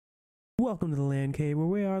Welcome to the Land Cave, where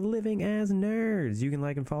we are living as nerds. You can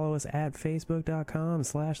like and follow us at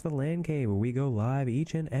facebook.com/the Land Cave, where we go live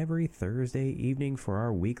each and every Thursday evening for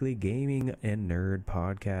our weekly gaming and nerd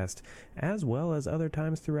podcast, as well as other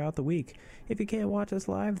times throughout the week. If you can't watch us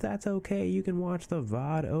live, that's okay. You can watch the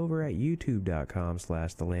VOD over at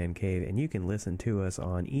youtube.com/the Land Cave, and you can listen to us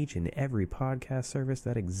on each and every podcast service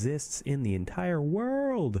that exists in the entire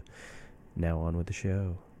world. Now on with the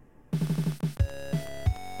show.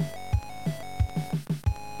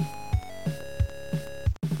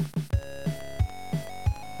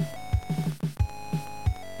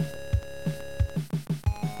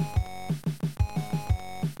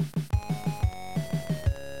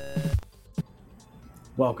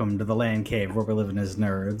 Welcome to the Land Cave, where we're living as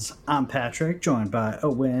nerds. I'm Patrick, joined by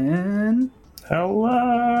Owen. Hello!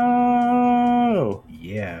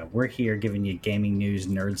 Yeah, we're here giving you gaming news,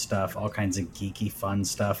 nerd stuff, all kinds of geeky, fun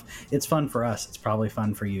stuff. It's fun for us. It's probably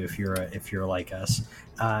fun for you if you're like us.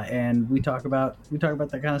 And we talk about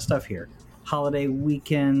that kind of stuff here. Holiday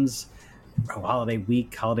weekends, holiday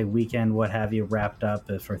weekend, what have you, wrapped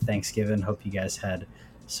up for Thanksgiving. Hope you guys had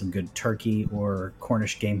some good turkey or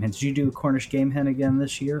Cornish game hen. Did you do Cornish game hen again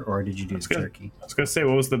this year, or did you do turkey? I was gonna say,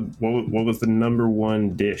 what was the number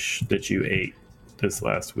one dish that you ate this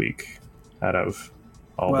last week out of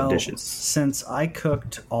all the dishes? Since I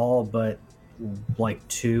cooked all but like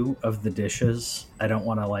two of the dishes, I don't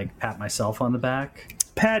want to like pat myself on the back.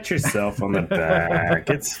 Pat yourself on the back.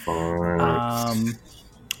 It's fun.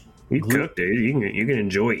 You cooked it. You can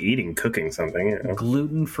enjoy cooking something. You know.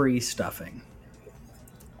 Gluten-free stuffing.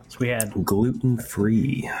 So we had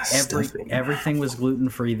gluten-free stuffing. Everything was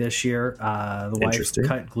gluten-free this year. The wife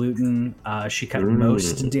cut gluten. She cut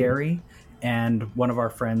most dairy. And one of our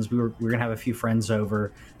friends, we were going to have a few friends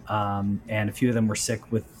over, and a few of them were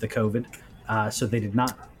sick with the COVID, so they did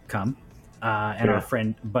not come. Our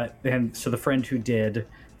friend, so the friend who did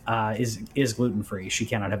is gluten-free. She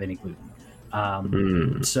cannot have any gluten.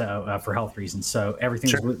 So for health reasons. So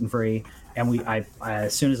everything was gluten-free. And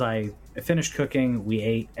as soon as I finished cooking, we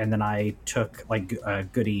ate, and then I took like a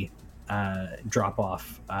goodie drop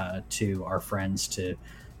off to our friends to,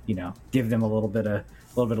 give them a little bit of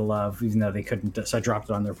love, even though they couldn't. So I dropped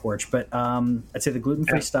it on their porch. But I'd say the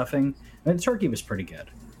gluten-free stuffing, the turkey was pretty good.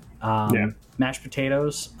 Mashed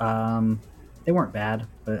potatoes, they weren't bad,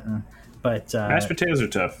 but mashed potatoes are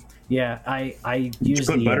tough. Yeah, I use. Did you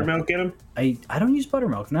put buttermilk in them? I don't use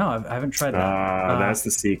buttermilk. No, I haven't tried that. That's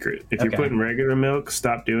the secret. If you're putting regular milk,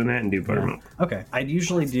 stop doing that and do buttermilk. Yeah. Okay, I'd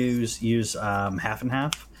usually use half and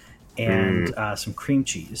half and some cream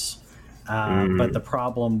cheese. But the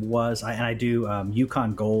problem was, I do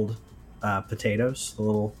Yukon Gold potatoes, the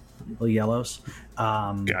little yellows.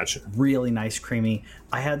 Gotcha. Really nice, creamy.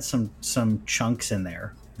 I had some chunks in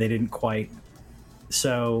there. They didn't quite.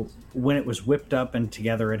 So when it was whipped up and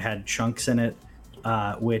together, it had chunks in it,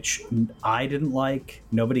 which I didn't like.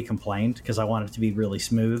 Nobody complained because I wanted it to be really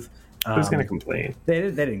smooth. Who's going to complain? They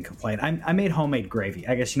didn't complain. I made homemade gravy.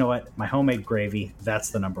 I guess you know what? My homemade gravy,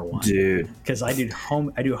 that's the number one. Dude. Because I do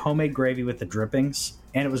homemade gravy with the drippings,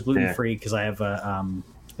 and it was gluten-free because I have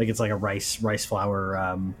it's like a rice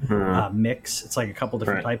flour mix. It's like a couple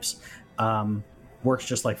different types. Works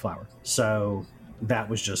just like flour. So that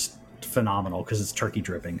was just phenomenal because it's turkey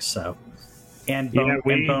drippings. So and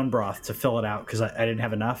bone broth to fill it out because I didn't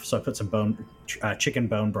have enough, so I put some chicken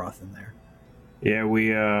bone broth in there. Yeah, we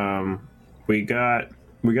got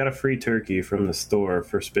a free turkey from the store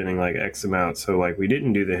for spending like X amount. So like we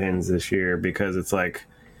didn't do the hens this year because it's like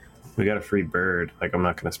we got a free bird. Like I'm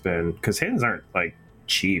not going to spend, because hens aren't like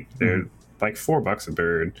cheap. They're like $4 a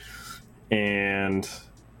bird, and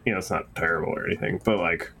it's not terrible or anything. But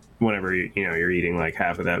like whenever you're eating like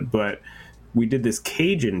half of that. But we did this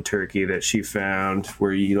Cajun turkey that she found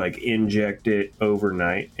where you like inject it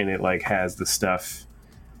overnight, and it like has the stuff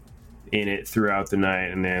in it throughout the night,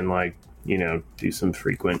 and then like do some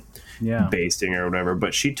frequent basting or whatever.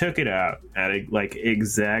 But she took it out at like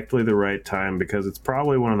exactly the right time, because it's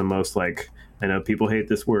probably one of the most, like, I know people hate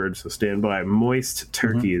this word, so stand by, moist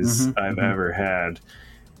turkeys I've ever had,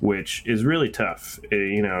 which is really tough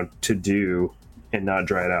to do and not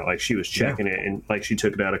dry it out. Like she was checking it, and like she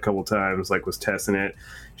took it out a couple times, like was testing it.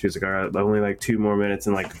 She was like, all right, only like 2 more minutes.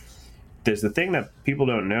 And like there's the thing that people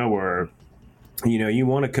don't know, where you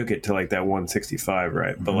want to cook it to like that 165,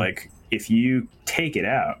 right? But like if you take it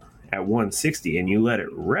out at 160 and you let it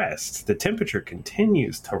rest, the temperature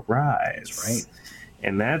continues to rise. That's right.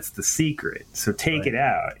 And that's the secret. So take it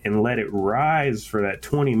out and let it rise for that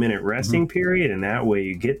 20-minute resting period, and that way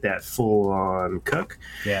you get that full-on cook.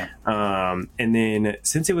 Yeah. And then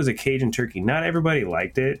since it was a Cajun turkey, not everybody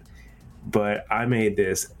liked it, but I made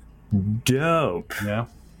this dope Yeah.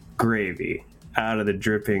 gravy out of the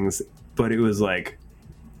drippings, but it was like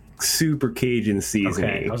super Cajun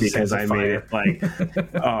seasoning because I made it like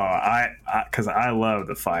because I love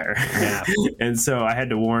the fire. Yeah. And so I had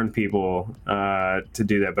to warn people to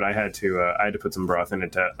do that, but I had to put some broth in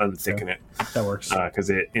it to unthicken it. That works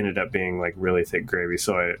because it ended up being like really thick gravy.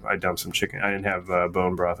 So I dumped some chicken. I didn't have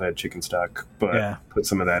bone broth. I had chicken stock, but put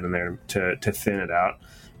some of that in there to thin it out.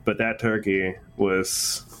 But that turkey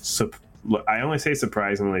was I only say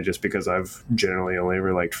surprisingly just because I've generally only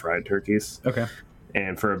ever liked fried turkeys. Okay.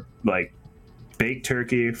 And for like baked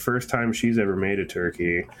turkey, first time she's ever made a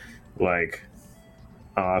turkey, like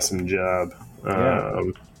awesome job.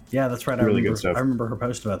 Yeah, that's right. Really good stuff. I remember her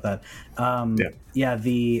post about that.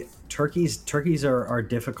 The turkeys are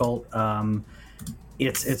difficult.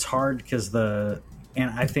 It's hard because and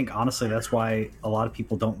I think honestly that's why a lot of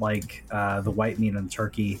people don't like the white meat on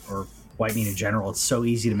turkey or white meat in general. It's so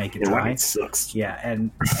easy to make it dry. White meat sucks. Yeah,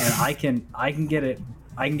 and I can get it.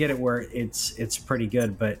 I can get it where it's pretty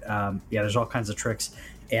good, but there's all kinds of tricks,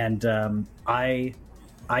 and I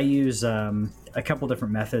use a couple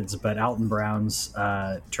different methods, but Alton Brown's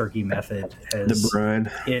turkey method has the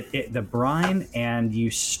brine. The brine, and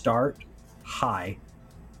you start high,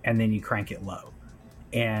 and then you crank it low.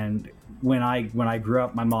 And when I grew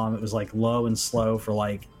up, my mom, it was like low and slow for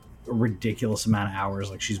like a ridiculous amount of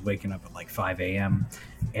hours. Like she's waking up at like 5 a.m.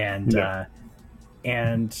 and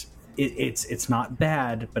it's not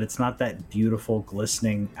bad, but it's not that beautiful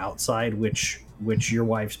glistening outside, which your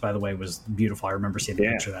wife's, by the way, was beautiful. I remember seeing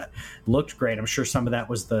a picture of that. Looked great. I'm sure some of that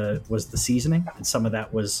was the seasoning, and some of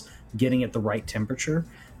that was getting it the right temperature.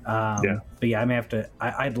 But yeah, I may have to.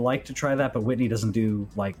 I'd like to try that, but Whitney doesn't do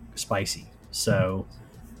like spicy, so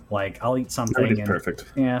like I'll eat something. That is perfect.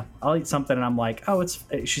 Yeah, I'll eat something, and I'm like, oh,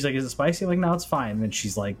 she's like, is it spicy? I'm like, no, it's fine. And then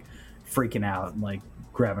she's like freaking out and like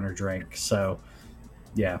grabbing her drink. So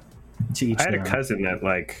yeah. I had a cousin that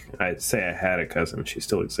like I'd say I had a cousin. She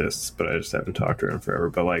still exists, but I just haven't talked to her in forever.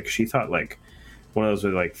 But like she thought like one of those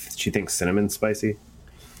with like she thinks cinnamon's spicy.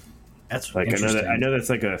 That's like I know that's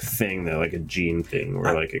like a thing though, like a gene thing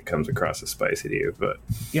where like it comes across as spicy to you. But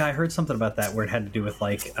yeah, I heard something about that where it had to do with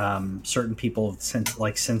like certain people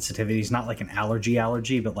like sensitivities, not like an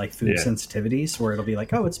allergy, but like food sensitivities where it'll be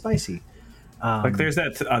like, oh, it's spicy. Like there's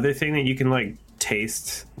that other thing that you can like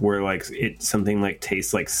taste where like something like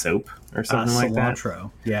tastes like soap or something like that.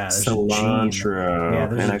 Cilantro. Yeah, cilantro.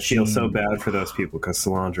 Yeah, and I feel so bad for those people because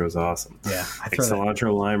cilantro is awesome. Yeah, like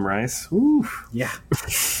cilantro lime rice. Ooh. Yeah.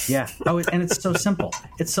 Oh, and it's so simple.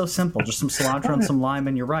 It's so simple. Just some cilantro and some lime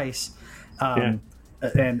in your rice.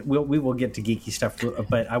 And we will get to geeky stuff,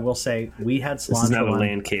 but I will say we had cilantro. This is not a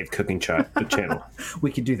Land Cave cooking channel.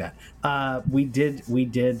 We could do that. We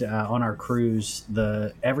did on our cruise.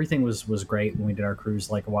 Everything was great when we did our cruise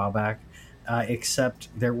like a while back, except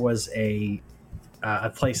there was a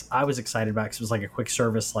place I was excited about because it was like a quick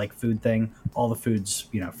service like food thing. All the foods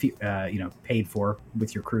paid for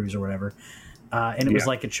with your cruise or whatever, and it was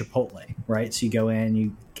like a Chipotle, right? So you go in,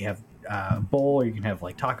 you have a bowl, or you can have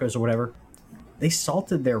like tacos or whatever. They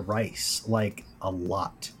salted their rice like a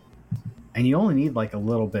lot, and you only need like a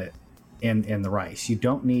little bit in the rice. You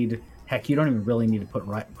don't even really need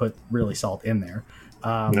to put really salt in there.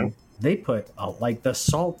 No. They put like the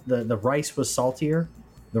salt. The rice was saltier.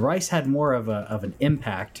 The rice had more of an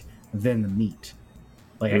impact than the meat.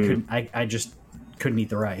 Like I just couldn't eat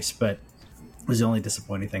the rice, but it was the only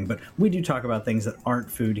disappointing thing. But we do talk about things that aren't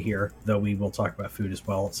food here, though we will talk about food as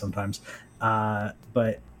well sometimes.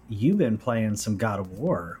 But you've been playing some God of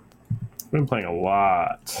War. I've been playing a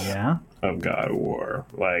lot of God of War.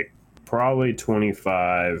 Like, probably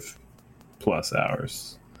 25 plus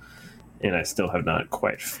hours. And I still have not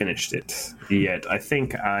quite finished it yet. I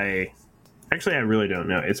think I really don't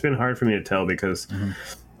know. It's been hard for me to tell because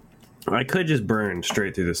I could just burn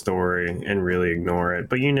straight through the story and really ignore it.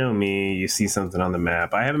 But you know me, you see something on the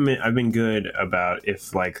map. I've been good about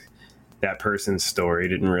if, like, that person's story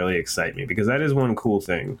didn't really excite me, because that is one cool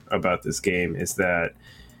thing about this game is that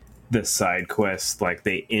the side quests, like,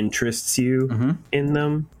 they interests you in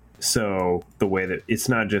them. So the way that it's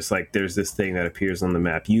not just like there's this thing that appears on the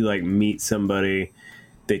map, you like meet somebody,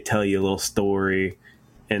 they tell you a little story,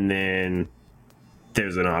 and then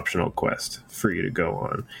there's an optional quest for you to go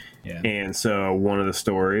on. And so one of the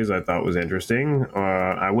stories I thought was interesting,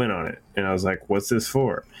 I went on it and I was like, what's this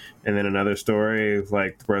for? And then another story,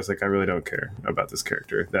 like, where I was like, I really don't care about this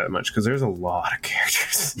character that much, because there's a lot of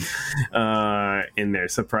characters in there,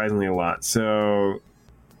 surprisingly a lot. So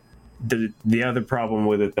the other problem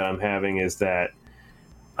with it that I'm having is that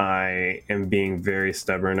I am being very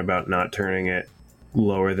stubborn about not turning it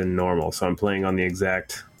lower than normal. So I'm playing on the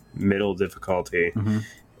exact middle difficulty,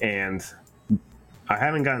 and I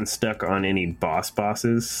haven't gotten stuck on any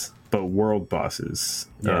bosses, but world bosses.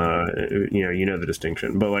 You know the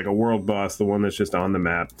distinction. But like a world boss, the one that's just on the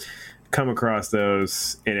map, come across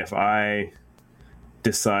those, and if I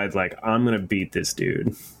decide like I'm gonna beat this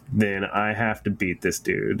dude, then I have to beat this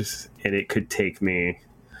dude, and it could take me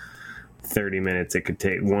 30 minutes. It could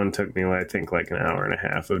take one took me I think like an hour and a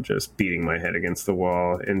half of just beating my head against the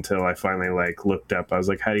wall until I finally like looked up. I was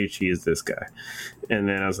like, how do you cheese this guy? And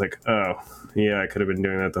then I was like, oh yeah, I could have been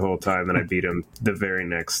doing that the whole time. Then I beat him the very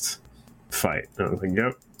next fight. And I was like,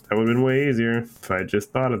 yep, that would have been way easier if I had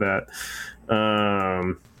just thought of that.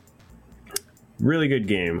 Really good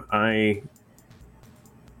game. I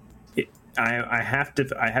have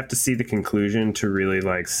to see the conclusion to really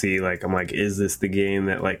like see like I'm like, is this the game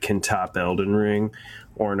that like can top Elden Ring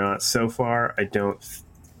or not? So far I don't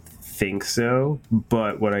think so,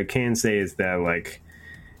 but what I can say is that like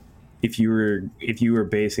if you were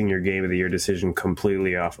basing your game of the year decision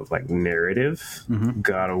completely off of like narrative,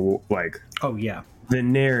 the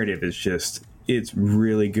narrative is just, it's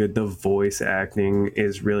really good. The voice acting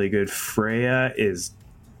is really good. Freya is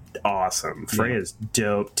awesome. Freya's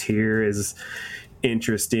dope. Tyr is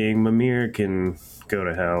interesting. Mimir can go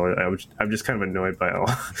to hell. I'm just kind of annoyed by all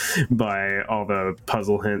the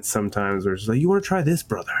puzzle hints sometimes where it's like, you want to try this,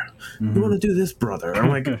 brother? You want to do this, brother? I'm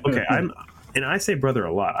like, okay, and I say brother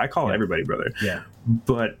a lot. I call everybody brother. Yeah.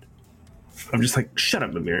 But I'm just like, shut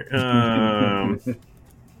up, Mimir.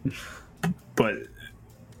 But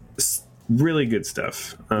really good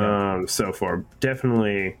stuff so far.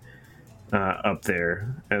 Definitely up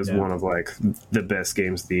there as one of like the best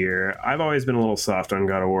games of the year. I've always been a little soft on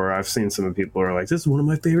God of War. I've seen some of the people who are like, this is one of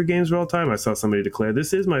my favorite games of all time. I saw somebody declare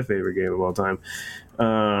this is my favorite game of all time.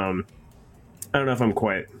 I don't know if I'm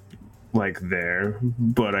quite like there,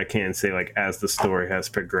 but I can say like as the story has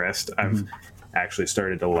progressed, I've actually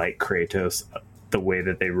started to like Kratos, the way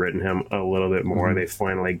that they've written him a little bit more. They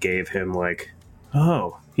finally gave him like,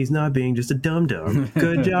 oh, he's not being just a dum-dum.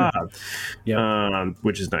 Good job.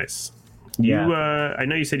 Which is nice. I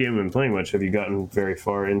know you said you haven't been playing much. Have you gotten very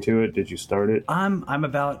far into it? Did you start it? I'm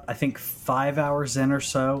about, I think, 5 hours in or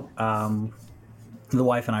so. The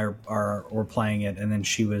wife and I were playing it, and then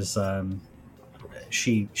she was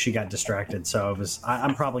she got distracted. So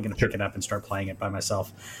I'm probably going to pick it up and start playing it by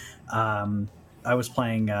myself. I was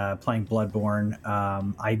playing Bloodborne.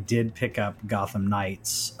 I did pick up Gotham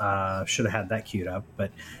Knights. Should have had that queued up, but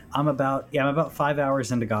I'm about 5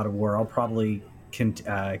 hours into God of War. I'll probably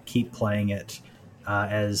keep playing it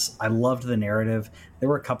as I loved the narrative. There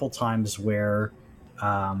were a couple times where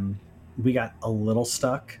we got a little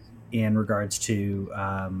stuck in regards to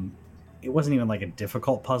it wasn't even like a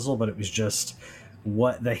difficult puzzle, but it was just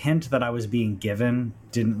what the hint that I was being given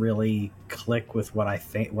didn't really click with what I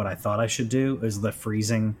thought I should do. Is the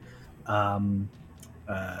freezing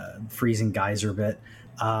geyser bit.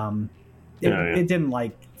 It didn't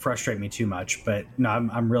like frustrate me too much, but no,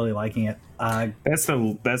 I'm really liking it. That's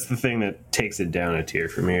the thing that takes it down a tier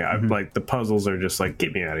for me. I like the puzzles are just like,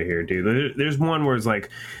 get me out of here, dude. There's one where it's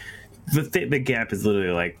like the gap is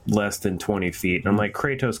literally like less than 20 feet, and I'm like,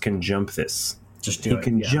 Kratos can jump this. He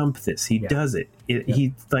can jump this. He does it.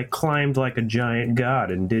 He like climbed like a giant god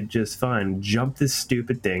and did just fine. Jump this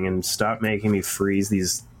stupid thing and stop making me freeze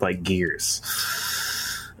these like gears.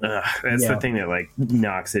 That's the thing that like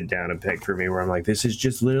knocks it down a peg for me, where I'm like, this is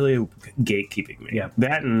just literally gatekeeping me.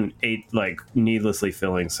 That and like needlessly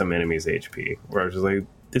filling some enemies' HP, where I was just like,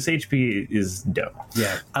 this HP is dumb.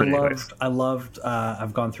 I loved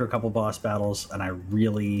I've gone through a couple boss battles and I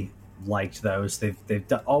really liked those. They've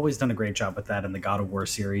always done a great job with that in the God of War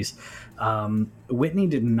series. Whitney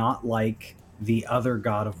did not like the other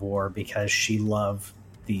God of War because she loved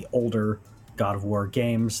the older God of War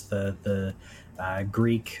games, the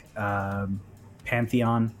Greek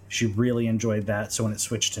pantheon. She really enjoyed that. So when it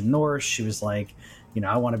switched to Norse, she was like,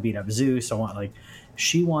 I want to beat up Zeus.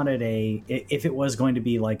 She wanted if it was going to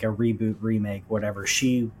be like a reboot, remake, whatever,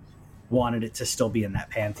 she wanted it to still be in that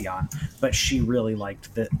pantheon, but she really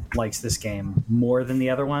likes this game more than the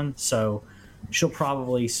other one. So she'll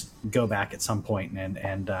probably go back at some point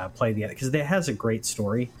and play the other, because it has a great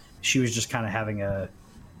story. She was just kind of having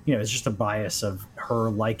it's just a bias of her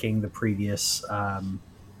liking the previous God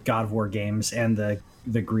of War games and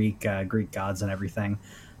the Greek gods and everything.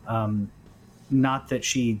 Not that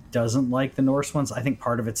she doesn't like the Norse ones. I think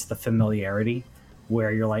part of it's the familiarity,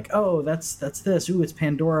 where you're like, oh, that's this. Ooh, it's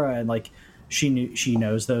Pandora, and like she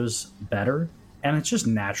knows those better, and it's just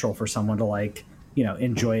natural for someone to like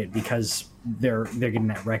enjoy it because they're getting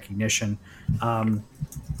that recognition.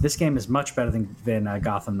 This game is much better than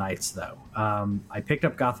Gotham Knights, though. I picked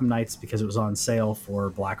up Gotham Knights because it was on sale for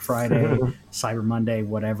Black Friday, Cyber Monday,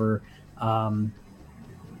 whatever. All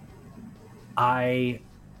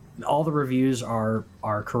the reviews are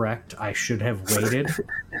correct. I should have waited.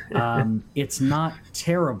 It's not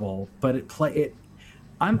terrible, but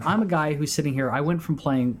I'm a guy who's sitting here. I went from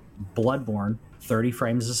playing Bloodborne 30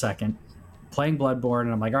 frames a second, playing Bloodborne,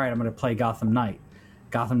 and I'm like, all right, I'm going to play Gotham Knights.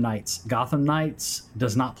 Gotham Knights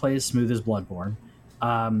does not play as smooth as Bloodborne.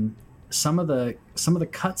 Some of the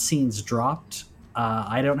cutscenes dropped.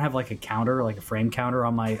 I don't have like a counter, like a frame counter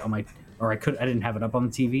on my, or I didn't have it up on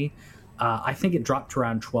the TV. I think it dropped to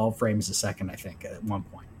around 12 frames a second, I think, at one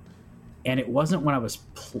point. And it wasn't when I was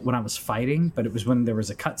fighting, but it was when there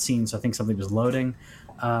was a cutscene, so I think something was loading.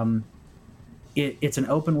 It's an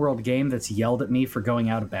open world game that's yelled at me for going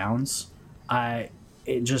out of bounds.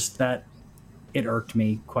 It irked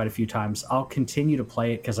me quite a few times. I'll continue to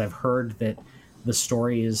play it because I've heard that the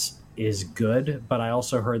story is good, but I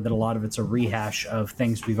also heard that a lot of it's a rehash of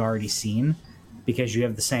things we've already seen, because you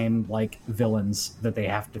have the same like villains that they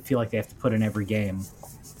have to put in every game.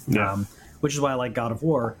 Yeah. Which is why I like God of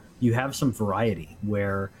War. You have some variety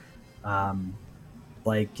where,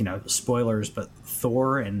 spoilers, but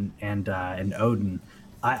Thor and Odin.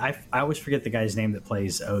 I always forget the guy's name that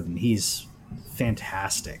plays Odin. He's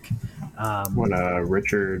fantastic.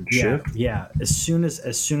 Richard Schiff? Yeah. As soon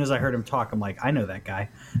as I heard him talk, I'm like, I know that guy.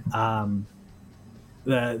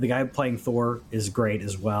 The guy playing Thor is great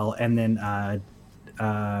as well. And then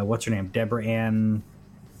what's her name? Deborah Ann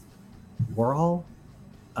Warhol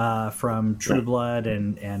from True Blood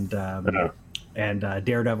and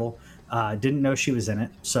Daredevil. Didn't know she was in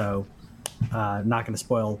it, so not going to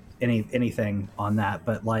spoil anything on that.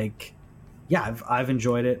 But like, yeah, I've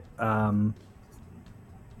enjoyed it. And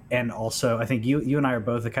also, I think you and I are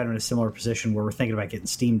both kind of in a similar position where we're thinking about getting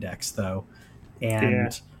Steam Decks, though.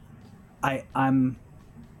 And yeah.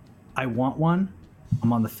 I want one.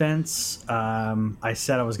 I'm on the fence. I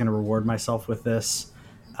said I was going to reward myself with this.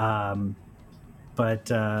 But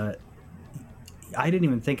I didn't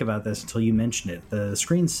even think about this until you mentioned it. The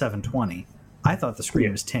screen's 720. I thought the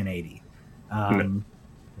screen was 1080.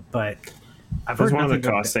 But I've heard one of the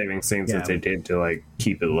cost saving things that they did to like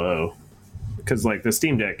keep it low. Because like the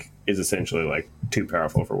Steam Deck is essentially like too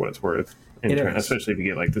powerful for what it's worth, especially if you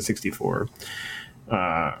get like the 64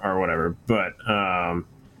 or whatever. But I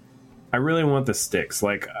really want the sticks.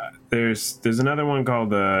 Like there's another one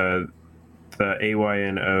called the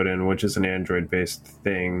AYN Odin, which is an Android based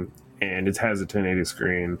thing, and it has a 1080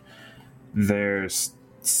 screen. There's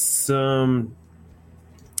some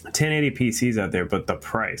 1080 PCs out there, but the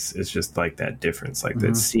price is just like that difference. Like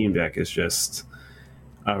the Steam Deck is just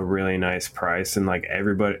a really nice price, and like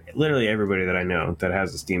literally everybody that I know that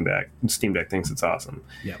has a Steam Deck thinks it's awesome.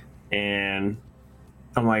 Yeah. And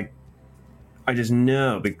I'm like, I just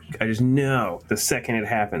know the second it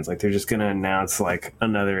happens, like they're just going to announce like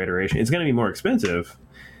another iteration. It's going to be more expensive.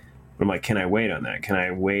 But I'm like, can I wait on that? Can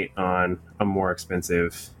I wait on a more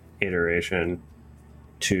expensive iteration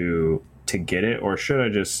to get it? Or should I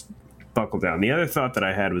just buckle down? The other thought that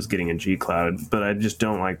I had was getting a G Cloud, but I just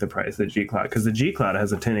don't like the price of the G Cloud because the G Cloud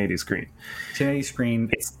has a 1080 screen. 1080 screen,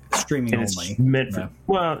 it's streaming only. It's meant for,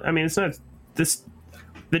 well, I mean, it's not this.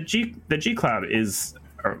 The G Cloud is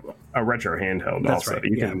a retro handheld. That's also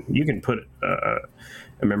right. You can put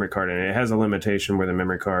a memory card in it. It has a limitation where the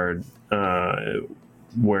memory card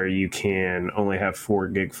where you can only have 4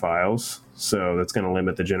 gig files, so that's going to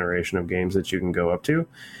limit the generation of games that you can go up to.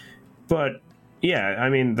 But yeah, I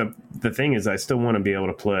mean the thing is, I still want to be able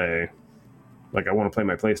to play. Like I want to play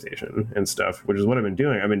my PlayStation and stuff, which is what I've been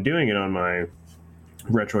doing. I've been doing it on my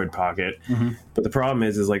Retroid Pocket, but the problem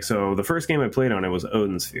is like, so the first game I played on it was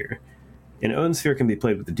Odin Sphere. And Odin Sphere can be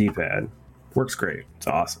played with the D-pad. Works great. It's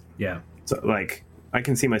awesome. Yeah. So, like, I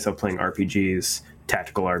can see myself playing RPGs,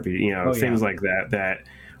 tactical RPG, things like that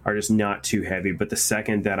are just not too heavy. But the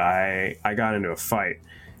second that I got into a fight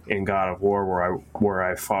in God of War where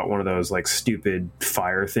I fought one of those, like, stupid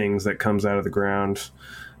fire things that comes out of the ground,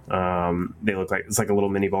 they look like, it's like a little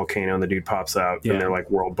mini volcano, and the dude pops out, and they're, like,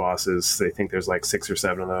 world bosses. They think there's, like, 6 or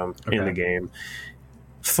 7 of them in the game.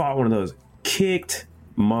 Fought one of those, kicked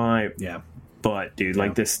my... But dude,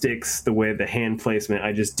 like the sticks, the way the hand placement,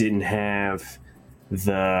 I just didn't have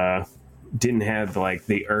the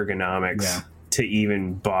ergonomics to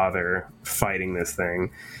even bother fighting this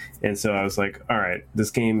thing. And so I was like, all right,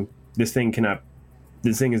 this thing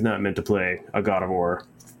is not meant to play a God of War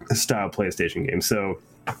style PlayStation game. So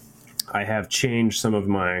I have changed some of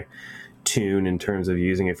my tune in terms of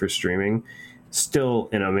using it for streaming. Still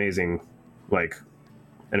an amazing like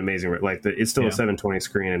an amazing, like it's still a 720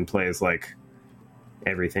 screen and plays like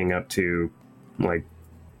everything up to like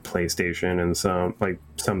PlayStation and some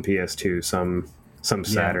PS2, some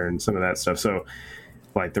Saturn, some of that stuff. So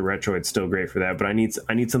like the Retroid's still great for that, but I need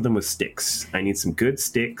something with sticks. I need some good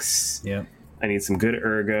sticks. Yeah. I need some good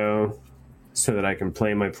ergo so that I can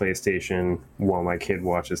play my PlayStation while my kid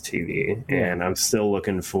watches TV. And I'm still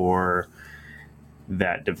looking for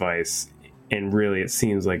that device. And really, it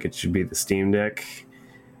seems like it should be the Steam Deck.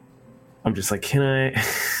 I'm just like, can I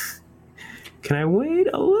wait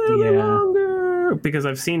a little bit longer? Because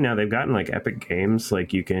I've seen now they've gotten like Epic Games.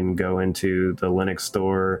 Like you can go into the Linux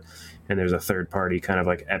store and there's a third party kind of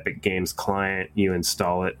like Epic Games client. You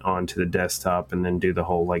install it onto the desktop and then do the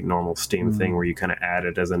whole like normal Steam thing where you kind of add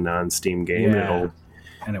it as a non-Steam game.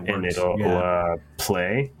 And it'll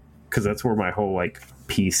play. Because that's where my whole like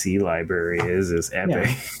PC library is Epic.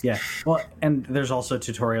 Yeah. Well, and there's also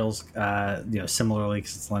tutorials, similarly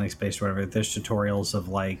because it's Linux based or whatever. There's tutorials of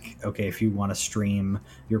like, okay, if you want to stream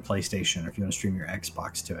your PlayStation or if you want to stream your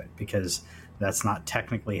Xbox to it, because that's not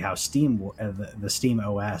technically how Steam, the Steam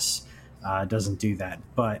OS doesn't do that,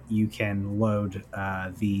 but you can load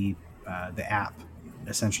the app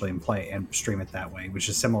essentially and play and stream it that way, which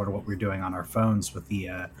is similar to what we're doing on our phones with the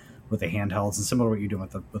handhelds and similar to what you're doing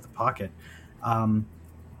with the Pocket.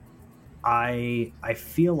 I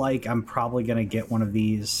feel like I'm probably going to get one of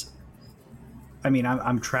these. I mean,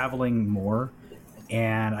 I'm traveling more,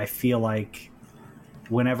 and I feel like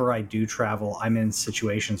whenever I do travel, I'm in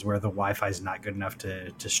situations where the Wi-Fi is not good enough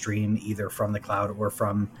to stream either from the cloud or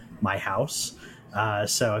from my house.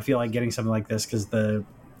 So I feel like getting something like this because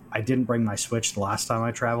I didn't bring my Switch the last time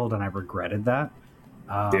I traveled, and I regretted that.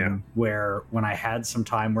 Where when I had some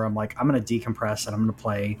time where I'm like, I'm going to decompress and I'm going to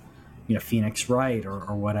play, Phoenix Wright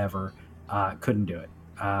or whatever, couldn't do it.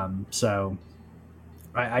 So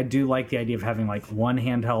I do like the idea of having like one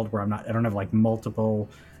handheld where I don't have like multiple,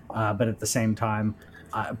 but at the same time,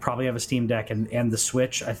 I probably have a Steam Deck and the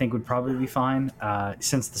Switch I think would probably be fine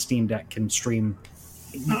since the Steam Deck can stream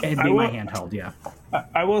and be my handheld. Yeah.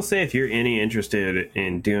 I will say if you're interested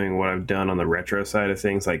in doing what I've done on the retro side of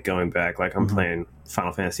things, like going back, like I'm playing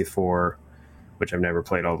Final Fantasy IV, which I've never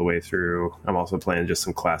played all the way through. I'm also playing just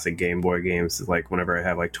some classic Game Boy games, like whenever I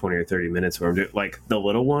have like 20 or 30 minutes where I'm doing, like the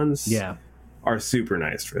little ones are super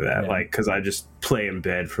nice for that. Like, cause I just play in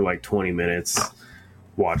bed for like 20 minutes,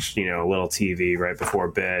 watch, a little TV right before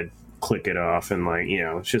bed, click it off. And like,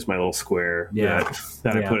 it's just my little square that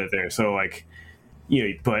I put it there. So like,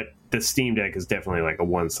 but the Steam Deck is definitely like a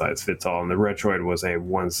one size fits all. And the Retroid was a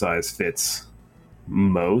one size fits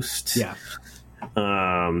most. Yeah.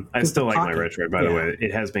 I still like my Retroid, by the way.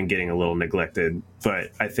 It has been getting a little neglected,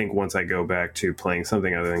 but I think once I go back to playing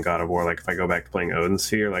something other than God of War, like if I go back to playing Odin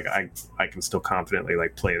Sphere, like I can still confidently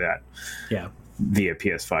like play that via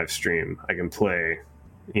PS5 stream. I can play,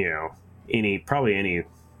 any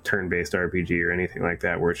turn-based RPG or anything like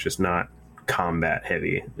that where it's just not combat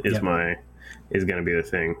heavy is going to be the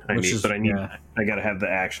thing I got to have the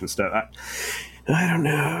action stuff. I don't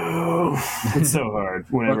know. It's so hard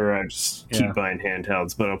whenever I just keep buying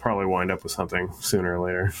handhelds, but I'll probably wind up with something sooner or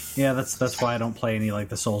later. Yeah, that's why I don't play any like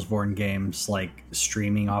the Soulsborne games like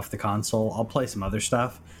streaming off the console. I'll play some other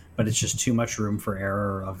stuff, but it's just too much room for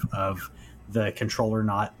error of the controller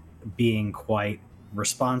not being quite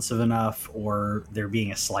responsive enough or there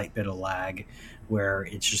being a slight bit of lag where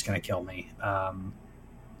it's just going to kill me.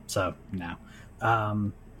 So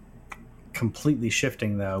no. Completely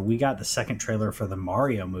shifting though, we got the second trailer for the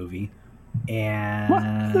Mario movie,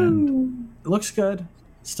 and it looks good.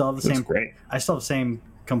 Still have the same. Great. I still have the same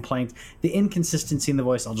complaints. The inconsistency in the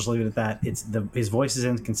voice. I'll just leave it at that. His voice is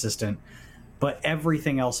inconsistent, but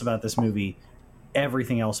everything else about this movie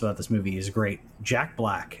is great. Jack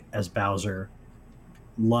Black as Bowser.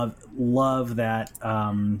 Love that.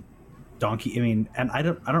 Donkey. I mean, and I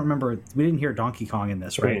don't remember. We didn't hear Donkey Kong in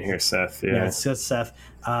this, right? We didn't hear Seth. Yeah, it's just Seth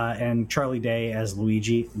and Charlie Day as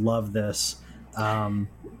Luigi. Love this.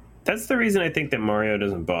 That's the reason I think that Mario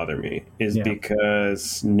doesn't bother me is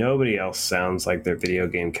because nobody else sounds like their video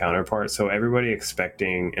game counterpart. So everybody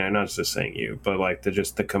expecting, and I'm not just saying you, but like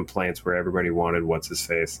the complaints where everybody wanted what's his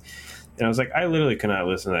face. And I was like, I literally cannot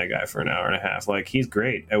listen to that guy for an hour and a half. Like he's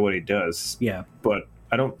great at what he does. Yeah, but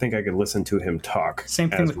I don't think I could listen to him talk. Same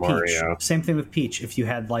thing with Mario. Peach. Same thing with Peach. If you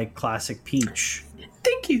had like classic Peach,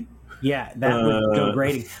 thank you. Yeah, that would go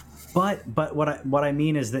great. But what I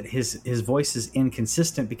mean is that his voice is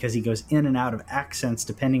inconsistent because he goes in and out of accents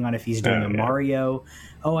depending on if he's doing a Mario.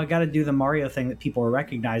 Oh, I got to do the Mario thing that people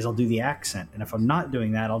recognize. I'll do the accent, and if I'm not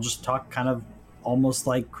doing that, I'll just talk kind of almost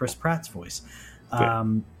like Chris Pratt's voice.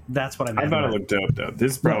 That's what I mean. I thought it looked dope, though.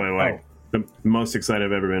 This is probably the most excited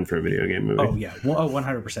I've ever been for a video game movie. Oh yeah,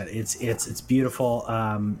 100%. It's beautiful.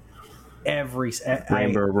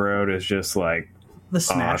 Rainbow Road is just like the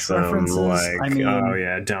Smash awesome. references. Like, I mean, oh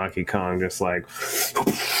yeah, Donkey Kong just like,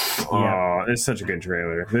 it's such a good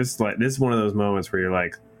trailer. This is one of those moments where you're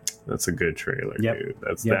like, that's a good trailer, dude.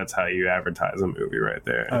 That's how you advertise a movie right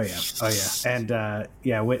there. Oh yeah. And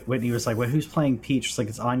Whitney was like, well, who's playing Peach? She's like,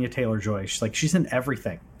 it's Anya Taylor-Joy. She's like, she's in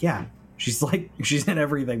everything. Yeah, she's in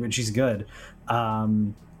everything, but she's good.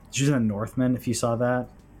 She's in Northman, if you saw that.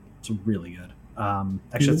 It's really good.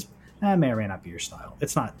 Actually, it's may or may not be your style.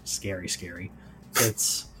 It's not scary.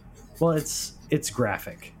 It's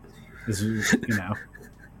graphic.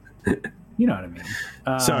 You know what I mean.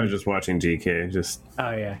 So I was just watching GK, just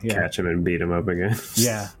catch him and beat him up again.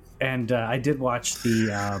 Yeah, and I did watch the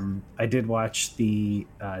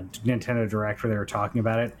Nintendo Direct where they were talking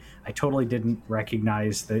about it. I totally didn't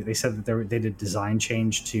recognize they said that they did design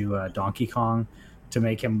change to Donkey Kong to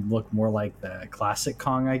make him look more like the classic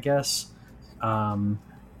Kong, I guess.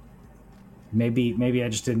 Maybe I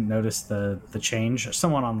just didn't notice the change.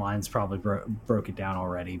 Someone online's probably broke it down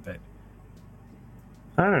already, but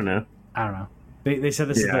I don't know. They said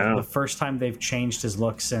this is the first time they've changed his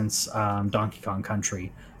look since Donkey Kong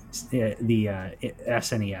Country, the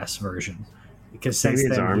SNES version. Because maybe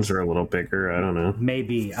his arms are a little bigger. I don't know.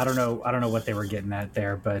 Maybe I don't know what they were getting at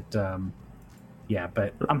there, but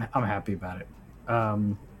but I'm happy about it.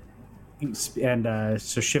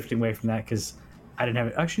 So shifting away from that because I didn't have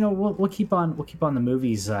it. Actually, no. We'll keep on the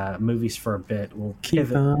movies for a bit. We'll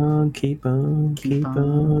keep on doing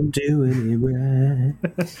it right.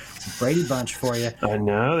 It's a Brady Bunch for you. I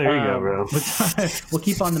know. There you go, bro. We'll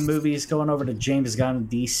keep on the movies. Going over to James Gunn,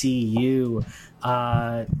 DCU,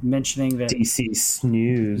 mentioning that DC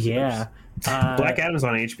snooze. Yeah. Black Adam's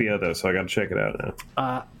on HBO though, so I got to check it out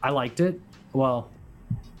now. I liked it. Well,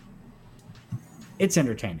 it's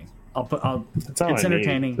entertaining. It's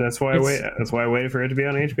entertaining. That's why I wait. That's why I waited for it to be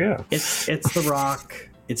on HBO. It's The Rock.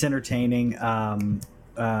 It's entertaining. Is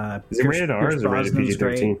it rated R or is it rated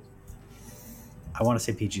PG-13? I want to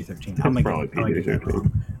say PG-13. Probably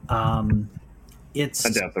PG-13. I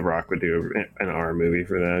doubt The Rock would do an R movie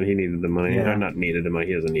for that. He needed the money. Yeah. Not needed the money.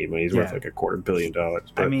 He doesn't need money. He's worth like $250 million. But.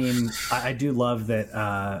 I mean, I do love that.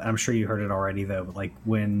 I'm sure you heard it already though. But like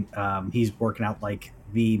when he's working out like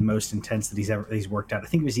the most intense that he's worked out. I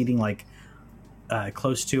think he was eating like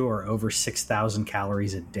close to or over 6,000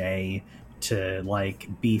 calories a day to like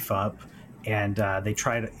beef up. And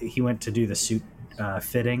he went to do the suit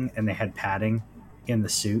fitting, and they had padding in the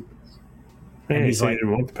suit. And he's like,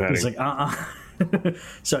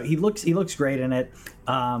 So he looks great in it.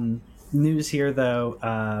 News here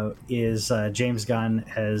though is James Gunn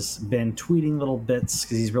has been tweeting little bits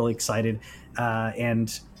because he's really excited,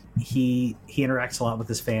 and he interacts a lot with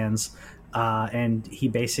his fans, and he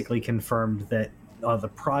basically confirmed that the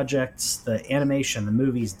projects, the animation, the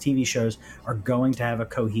movies, the TV shows are going to have a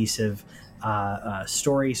cohesive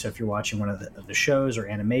story. So if you're watching one of the shows or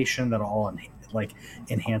animation, that'll all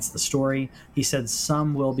enhance the story. He said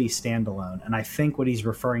some will be standalone, and I think what he's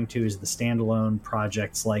referring to is the standalone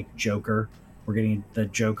projects like Joker. We're getting the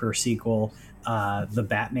Joker sequel, the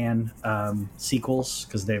Batman sequels,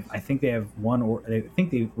 because I think they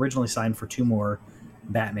originally signed for 2 more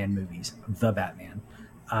Batman movies. The Batman,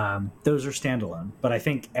 those are standalone, but I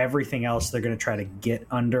think everything else they're going to try to get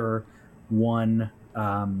under one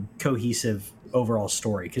cohesive overall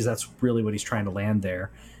story, because that's really what he's trying to land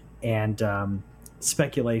there. And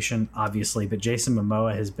speculation, obviously, but Jason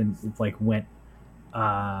Momoa has been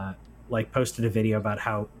posted a video about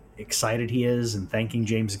how excited he is and thanking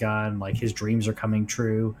James Gunn, like his dreams are coming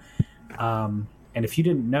true. And if you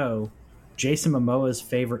didn't know, Jason Momoa's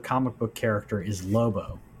favorite comic book character is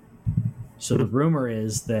Lobo. So the rumor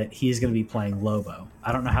is that he's going to be playing Lobo.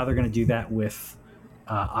 I don't know how they're going to do that with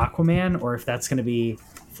Aquaman, or if that's going to be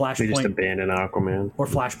Flashpoint. They just abandon Aquaman, or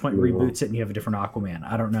Flashpoint reboots it and you have a different Aquaman.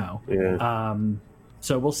 I don't know. Yeah.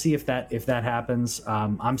 So we'll see if that happens.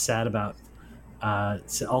 I'm sad about.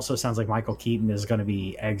 It also sounds like Michael Keaton is going to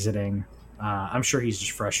be exiting. I'm sure he's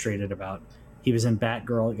just frustrated about. He was in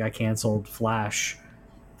Batgirl, it got canceled. Flash,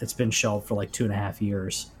 it's been shelved for like 2.5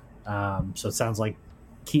 years. So it sounds like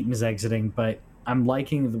Keaton is exiting, but I'm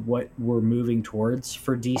liking what we're moving towards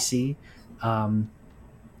for DC.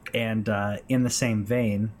 And in the same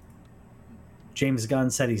vein, James Gunn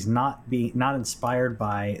said he's not inspired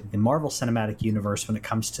by the Marvel Cinematic Universe when it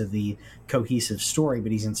comes to the cohesive story,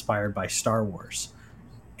 but he's inspired by Star Wars.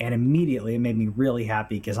 And immediately it made me really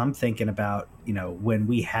happy because I'm thinking about, when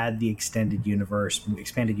we had the expanded universe,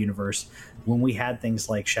 when we had things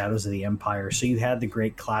like Shadows of the Empire. So you had the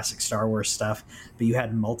great classic Star Wars stuff, but you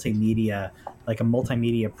had multimedia, like a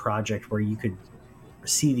multimedia project where you could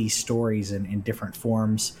see these stories in different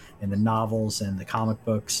forms in the novels and the comic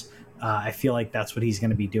books. I feel like that's what he's going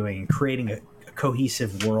to be doing, creating a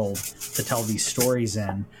cohesive world to tell these stories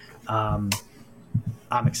in. I'm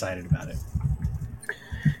excited about it.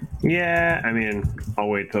 Yeah, I mean, I'll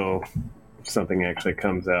wait till something actually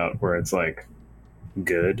comes out where it's like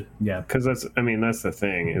good. Yeah, because that's the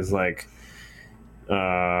thing is like,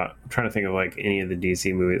 I'm trying to think of like any of the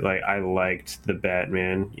DC movies. Like I liked the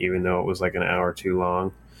Batman, even though it was like an hour too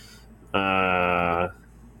long. I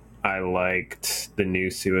liked the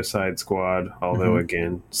new Suicide Squad, although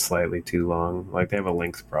again slightly too long. Like they have a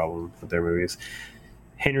length problem with their movies.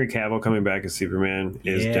 Henry Cavill coming back as Superman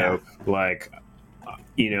is dope. Like,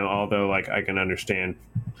 although like I can understand,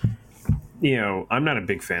 I'm not a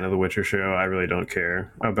big fan of The Witcher show. I really don't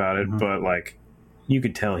care about it, but like you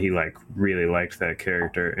could tell he like really liked that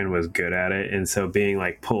character and was good at it. And so being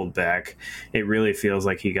like pulled back, it really feels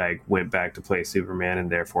like he like went back to play Superman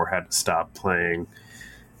and therefore had to stop playing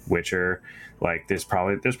Witcher. Like there's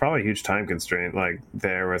probably a huge time constraint like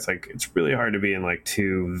there where it's like it's really hard to be in like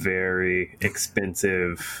two very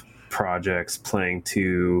expensive projects playing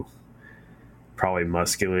two probably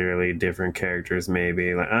muscularly different characters,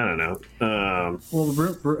 maybe. Like I don't know.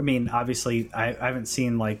 Well, I mean, obviously I haven't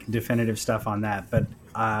seen like definitive stuff on that, but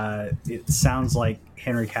it sounds like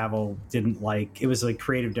Henry Cavill didn't like, it was like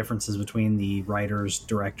creative differences between the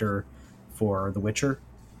director for The Witcher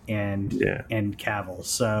and Cavill.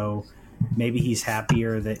 So maybe he's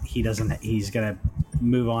happier that he's gonna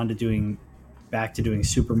move on to doing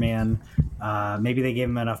Superman. Maybe they gave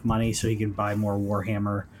him enough money so he can buy more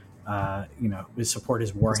Warhammer, support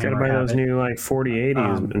his Warhammer. He's got to buy those new like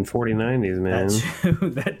 4080s and 4090s, man.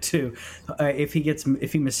 That too. If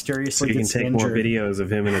he mysteriously gets take injured, more videos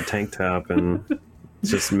of him in a tank top and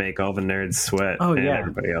just make all the nerds sweat. And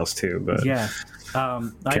everybody else too. But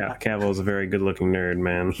Cavill's a very good-looking nerd,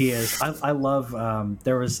 man. He is. I love.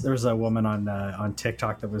 There was a woman on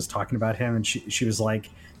TikTok that was talking about him, and she was like,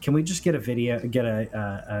 "Can we just get a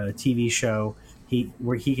TV show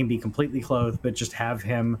where he can be completely clothed, but just have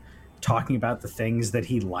him talking about the things that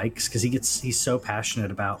he likes, because he's so passionate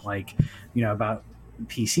about about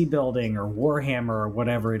PC building or Warhammer or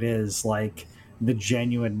whatever it is, like the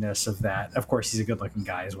genuineness of that. Of course, he's a good-looking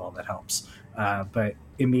guy as well. That helps. But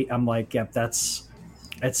I'm like, yep, it's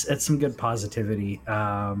some good positivity.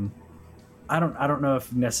 I don't know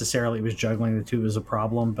if necessarily it was juggling the two was a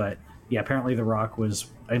problem, but yeah, apparently The Rock was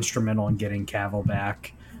instrumental in getting Cavill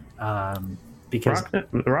back. Because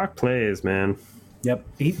The Rock plays, man. Yep,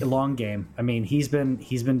 long game. I mean, he's been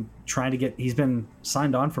he's been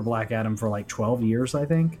signed on for Black Adam for like 12 years, I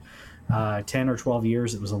think, 10 or 12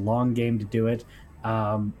 years. It was a long game to do it,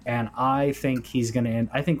 and I think he's gonna end.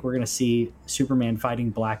 I think we're gonna see Superman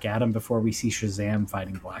fighting Black Adam before we see Shazam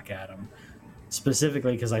fighting Black Adam,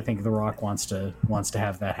 specifically because I think The Rock wants to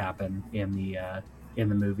have that happen in the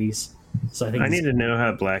movies. So I think I need to know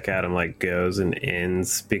how Black Adam like goes and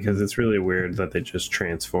ends, because it's really weird that they just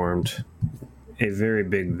transformed a very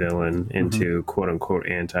big villain into quote unquote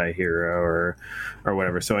anti-hero or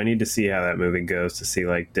whatever. So I need to see how that movie goes to see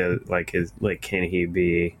can he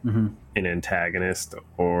be an antagonist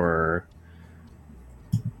or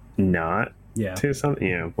not? Yeah. To something.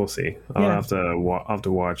 Yeah, we'll see. I'll have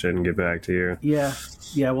to watch it and get back to you. Yeah.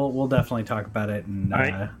 We'll definitely talk about it. And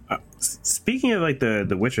speaking of like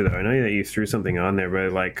the Witcher, though, I know that you threw something on there,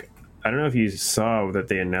 but like I don't know if you saw that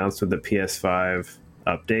they announced with the PS5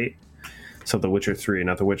 update. So The Witcher 3,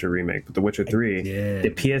 not The Witcher remake, but The Witcher 3, the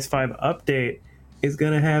PS5 update is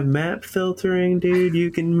going to have map filtering, dude. You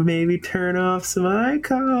can maybe turn off some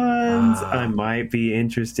icons. I might be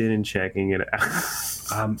interested in checking it out.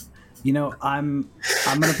 I'm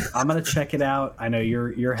gonna check it out. I know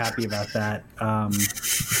you're happy about that.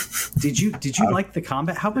 Did you like the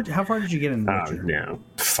combat? How far did you get in The Witcher? No,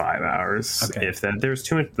 5 hours. Okay. If that. There's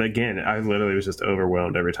too much. Again, I literally was just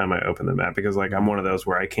overwhelmed every time I opened the map, because like I'm one of those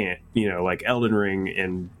where I can't, like Elden Ring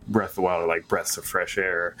and Breath of the Wild are like breaths of fresh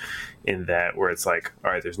air in that, where it's like, all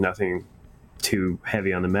right, there's nothing too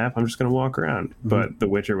heavy on the map. I'm just gonna walk around. But The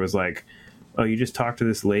Witcher was like, oh, you just talk to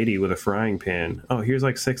this lady with a frying pan. Oh, here's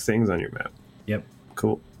like 6 things on your map. Yep.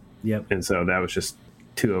 Cool. Yep. And so that was just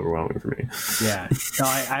too overwhelming for me. Yeah.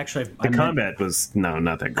 No, combat was not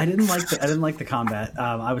that good. I didn't like the combat.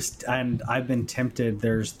 I've been tempted.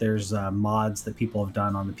 There's mods that people have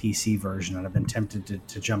done on the PC version, and I've been tempted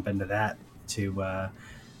to jump into that to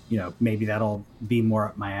maybe that'll be more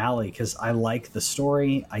up my alley, because I like the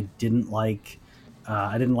story. I didn't like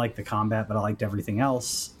the combat, but I liked everything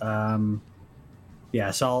else. So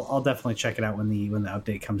I'll definitely check it out when the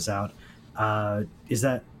update comes out. Is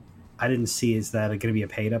that going to be a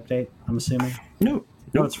paid update? I'm assuming. No,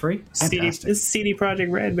 it's free. Fantastic. It's CD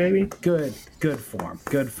Projekt Red, baby. Good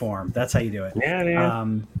form. That's how you do it. Yeah.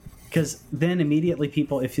 Because then immediately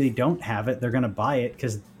people, if they don't have it, they're going to buy it.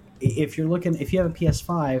 Because if you have a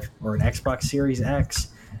PS5 or an Xbox Series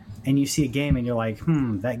X, and you see a game and you're like,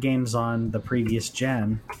 that game's on the previous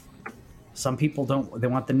gen. Some people they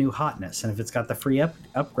want the new hotness, and if it's got the free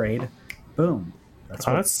upgrade, boom.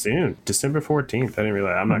 That's soon, December 14th. I didn't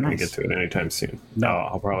realize. I'm not going to get to it anytime soon. No,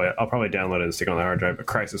 I'll probably download it and stick it on the hard drive. But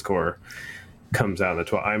Crisis Core comes out on the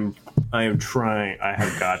 12th. I am trying. I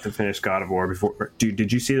have got to finish God of War before. Dude,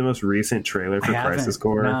 did you see the most recent trailer for Crisis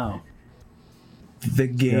Core? No. The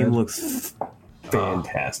game looks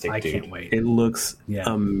fantastic, dude. I can't wait. It looks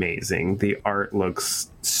amazing. The art looks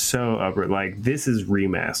so upward. Like, this is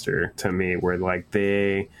remaster to me, where like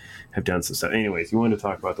they have done some stuff. Anyways, you wanted to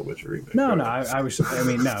talk about the Witcher remake? No, we're gonna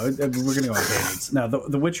go on tangents. No,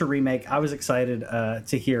 the Witcher remake. I was excited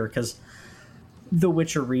to hear, because the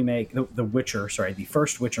Witcher remake, the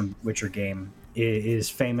first Witcher game is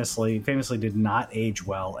famously did not age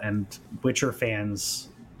well, and Witcher fans.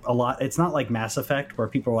 A lot. It's not like Mass Effect, where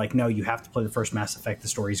people are like, no, you have to play the first Mass Effect. The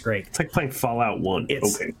story's great. It's like playing Fallout 1.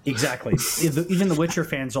 Okay. Exactly. Even the Witcher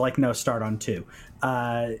fans are like, no, start on 2.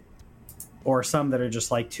 Or some that are just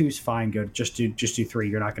like, 2's fine, good. Just do 3.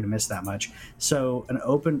 You're not going to miss that much. So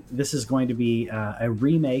this is going to be a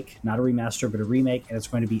remake, not a remaster, but a remake, and it's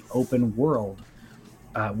going to be open world,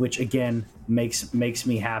 which again makes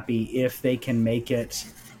me happy if they can make it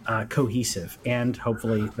cohesive, and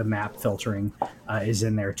hopefully the map filtering is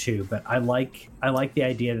in there too. But I like the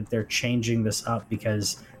idea that they're changing this up,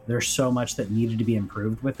 because there's so much that needed to be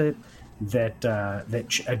improved with it, that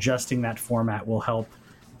adjusting that format will help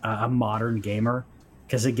a modern gamer.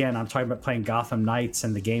 Because again, I'm talking about playing Gotham Knights,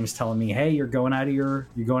 and the game's telling me, hey, you're going out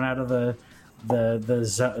of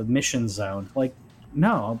the mission zone. Like,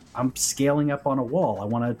 no, I'm scaling up on a wall. I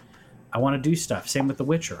want to do stuff. Same with The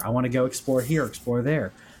Witcher. I want to go explore here, explore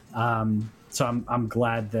there. So I'm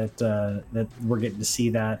glad that we're getting to see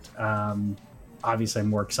that. Obviously, I'm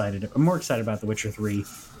more excited about The Witcher 3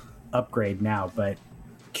 upgrade now, but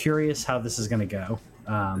curious how this is going to go.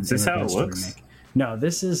 Is this how it looks? Remake. No,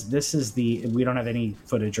 this is we don't have any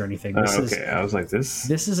footage or anything. Okay, I was like, this.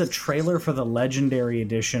 This is a trailer for the Legendary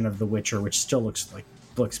Edition of The Witcher, which still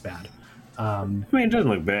looks bad. I mean, it doesn't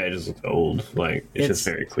look bad. It just looks old. Like, it's just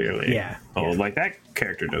very clearly old. Like, that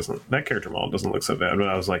character model doesn't look so bad. But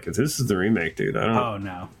I was like, if this is the remake, dude, I don't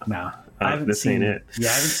know. Oh no. I haven't seen it. Yeah,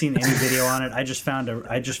 I haven't seen any video on it. I just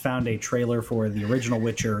found a trailer for the original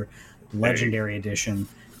Witcher Legendary Edition,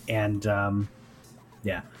 and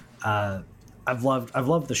I've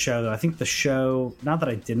loved the show, though. I think the show, not that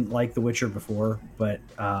I didn't like The Witcher before, but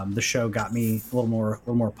the show got me a little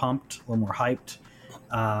more pumped, a little more hyped.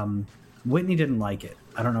 Whitney didn't like it.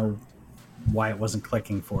 I don't know why it wasn't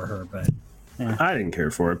clicking for her, but I didn't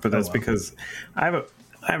care for it. But that's because I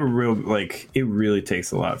have a real, like, it really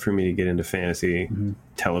takes a lot for me to get into fantasy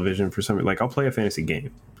television for something. Like, I'll play a fantasy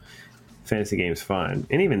game. Fantasy game's fun,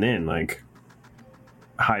 and even then, like,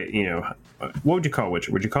 high. What would you call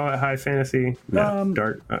Witcher? Would you call it high fantasy? No,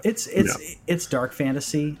 dark. It's dark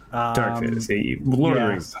fantasy. Dark fantasy. Lord of the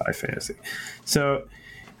Rings is high fantasy. So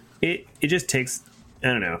it just takes. I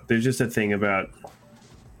don't know. There's just a thing about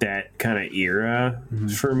that kind of era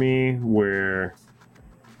for me where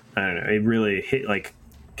I don't know. It really hit like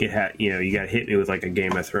it had. You got to hit me with like a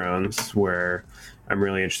Game of Thrones where I'm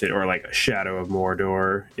really interested, or like a Shadow of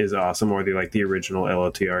Mordor is awesome, or the original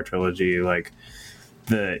LOTR trilogy. Like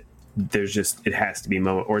there's just, it has to be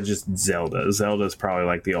moment, or just Zelda. Zelda's probably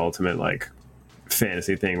like the ultimate like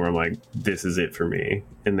fantasy thing where I'm like, this is it for me,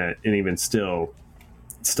 and even still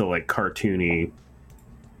like cartoony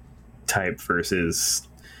type versus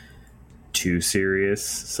too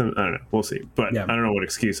serious. I don't know. We'll see. But I don't know what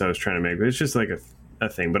excuse I was trying to make. But it's just like a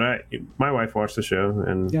thing. But my wife watched the show,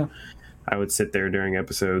 and I would sit there during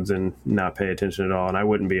episodes and not pay attention at all, and I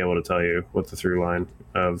wouldn't be able to tell you what the through line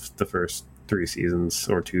of the first 3 seasons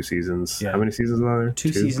or 2 seasons. How many seasons are there?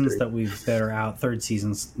 2 seasons that are out. 3rd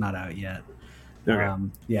season's not out yet.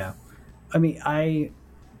 Okay. I mean,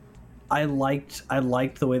 I liked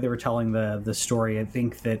the way they were telling the story. I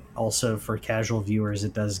think that also for casual viewers,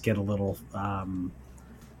 it does get a little.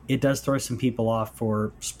 It does throw some people off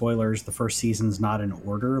for spoilers. The first season's not in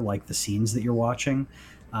order, like the scenes that you're watching,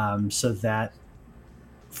 so that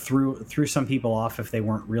threw some people off if they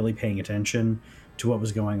weren't really paying attention. to what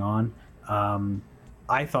was going on.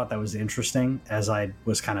 I thought that was interesting as I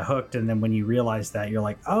was kind of hooked. And then when you realize that, you're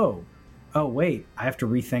like, oh, wait, I have to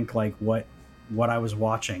rethink like what I was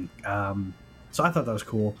watching. So I thought that was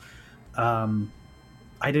cool.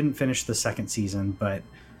 I didn't finish the second season, but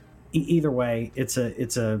either way, it's a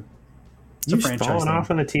You're franchise falling thing.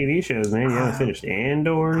 off on the TV shows, man. You haven't finished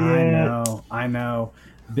Andor yet. I know.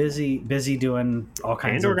 Busy doing all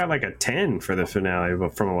kinds Andor of... got like a 10 for the finale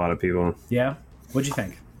from a lot of people. Yeah? What'd you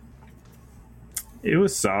think? It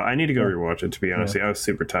was solid. I need to go rewatch it, to be honest. I was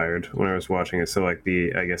super tired when I was watching it. So, like,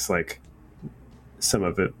 I guess, like, some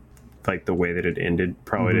of it, like, the way that it ended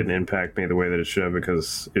probably didn't impact me the way that it should have,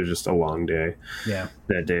 because it was just a long day. Yeah.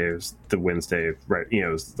 That day, it was the Wednesday, right? You know,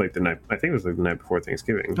 it was like the night, I think it was like the night before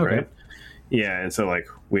Thanksgiving, Okay. right? Yeah, and so, like,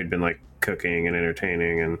 we'd been, like, cooking and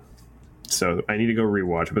entertaining, and so I need to go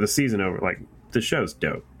rewatch it. But the season over, like, the show's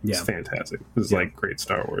dope. It's fantastic. This is, like, great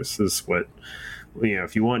Star Wars. This is what... You know,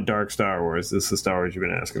 if you want dark Star Wars, this is the Star Wars you've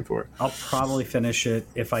been asking for. I'll probably finish it.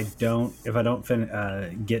 If I don't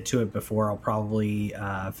get to it before, I'll probably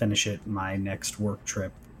finish it my next work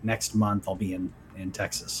trip. Next month, I'll be in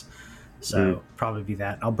Texas. So probably be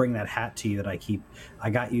that. I'll bring that hat to you that I keep. I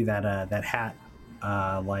got you that hat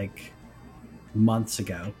like months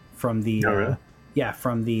ago from the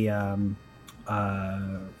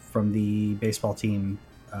from the baseball team.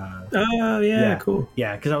 Cool.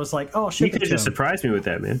 Yeah, because I was like, oh, shit. You could have just surprised me with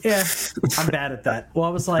that, man. Yeah, I'm bad at that. Well, I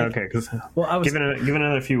was like, okay, because give it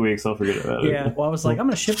another few weeks, I'll forget about it. Yeah, well, I was like, I'm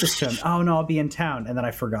going to ship this to him. Oh no, I'll be in town, and then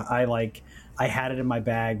I forgot. I had it in my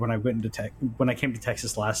bag when I went when I came to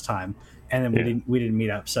Texas last time, and then we didn't meet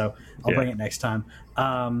up. So I'll bring it next time.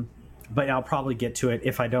 But I'll probably get to it.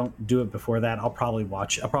 If I don't do it before that, I'll probably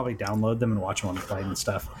download them and watch them on the plane and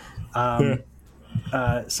stuff.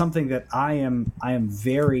 Something that I am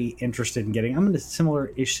very interested in getting. I'm in a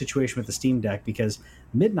similar-ish situation with the Steam Deck, because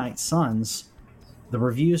Midnight Suns, the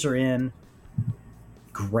reviews are in.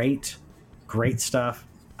 Great stuff.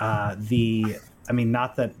 Not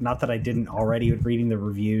that I didn't already reading the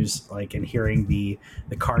reviews, like, and hearing the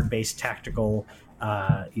card-based tactical,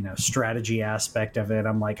 strategy aspect of it.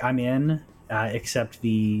 I'm like, I'm in. Except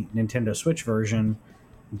the Nintendo Switch version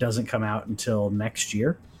doesn't come out until next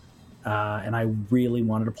year. And I really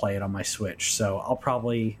wanted to play it on my Switch. So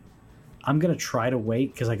I'm going to try to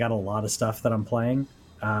wait, because I got a lot of stuff that I'm playing.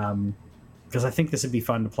 Because I think this would be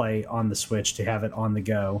fun to play on the Switch, to have it on the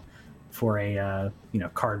go for a,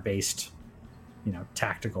 card-based,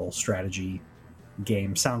 tactical strategy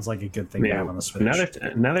game. Sounds like a good thing to have on the Switch.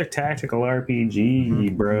 Another tactical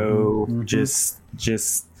RPG, bro. Mm-hmm.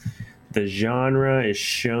 Just the genre is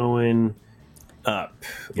showing up.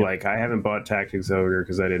 Like, I haven't bought Tactics Ogre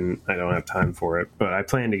because I don't have time for it, but I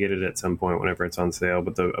plan to get it at some point whenever it's on sale.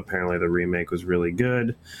 But apparently the remake was really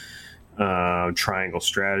good. Triangle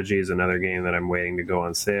Strategy is another game that I'm waiting to go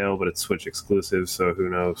on sale, but it's Switch exclusive, so who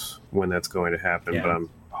knows when that's going to happen. But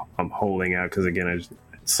I'm holding out, because again, it's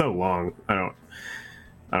so long. I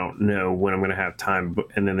don't know when I'm going to have time.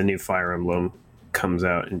 And then the new Fire Emblem comes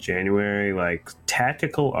out in January. Like,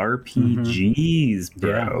 tactical RPGs,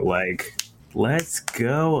 bro. Like, let's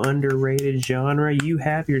go, underrated genre. You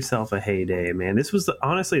have yourself a heyday, man. This was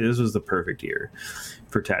the perfect year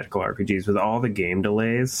for tactical RPGs, with all the game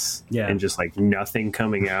delays and just like nothing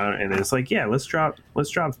coming out. And it's like, let's drop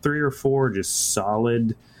 3 or 4 just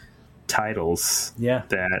solid titles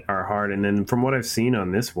that are hard. And then from what I've seen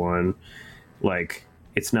on this one, like,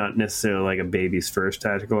 it's not necessarily like a baby's first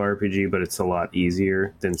tactical RPG, but it's a lot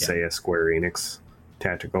easier than say a Square Enix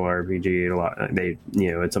tactical RPG.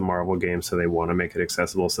 It's a Marvel game, so they want to make it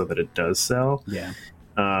accessible so that it does sell.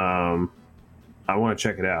 I want to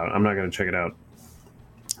check it out. I'm not going to check it out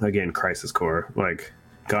again. Crisis Core, like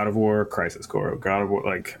God of War, Crisis Core, God of War.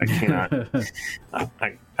 Like, I cannot.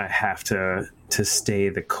 I have to stay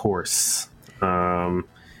the course. But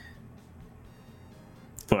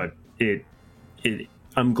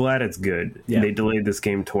I'm glad it's good. They delayed this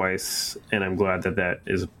game twice, and I'm glad that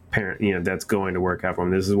is apparent. That's going to work out for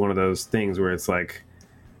them. This is one of those things where it's like,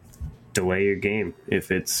 delay your game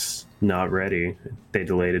if it's not ready. They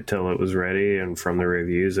delayed it till it was ready, and from the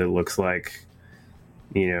reviews, it looks like,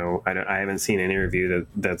 I haven't seen any review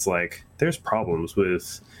that's like, there's problems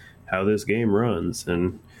with how this game runs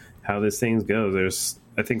and how this thing goes.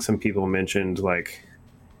 I think some people mentioned, like,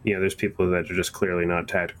 there's people that are just clearly not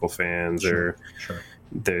tactical fans, or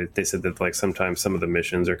they said that, like, sometimes some of the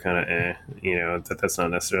missions are kind of that's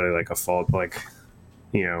not necessarily like a fault. Like,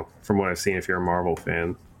 from what I've seen, if you're a Marvel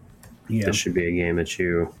fan, this should be a game that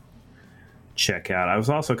you check out. I was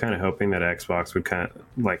also kind of hoping that Xbox would kind of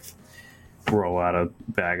like roll out a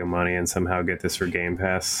bag of money and somehow get this for Game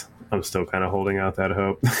Pass. I'm still kind of holding out that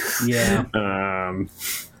hope. Yeah.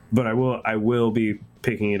 But I will be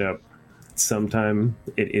picking it up sometime.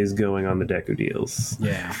 It is going on the Deku deals.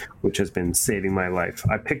 Yeah. Which has been saving my life.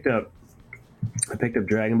 I picked up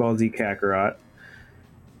Dragon Ball Z Kakarot.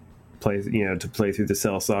 To play through the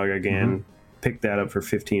Cell Saga again. Mm-hmm. Picked that up for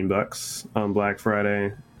 $15 on Black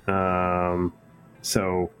Friday.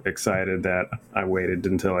 So excited that I waited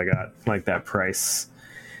until I got like that price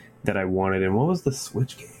that I wanted. And what was the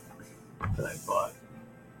Switch game that I bought?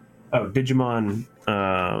 Oh, Digimon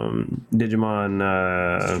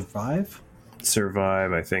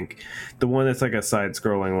Survive, I think. The one that's like a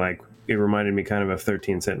side-scrolling, like, it reminded me kind of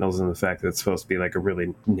 13 Sentinels in the fact that it's supposed to be like a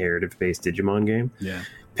really narrative-based Digimon game. Yeah.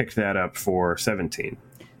 Picked that up for $17.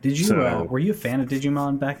 Did you? Were you a fan of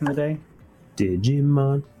Digimon back in the day?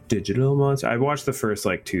 Digimon, Digital Monster. I watched the first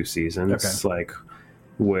like 2 seasons, like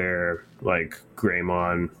where like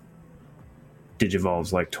Greymon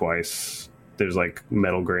digivolves like twice. There's like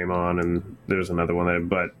Metal Greymon, and there's another one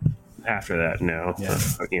but after that, no. Yeah.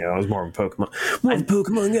 I was more of a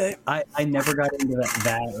Pokemon guy. I never got into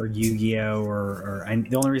that or Yu-Gi-Oh or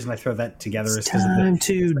the only reason I throw that together is because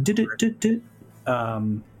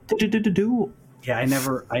yeah, I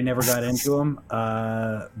never got into them.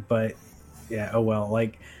 But yeah, oh well.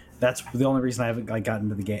 Like that's the only reason I haven't gotten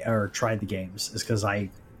into the game or tried the games is because I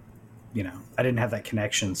didn't have that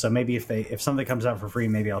connection. So maybe if something comes out for free,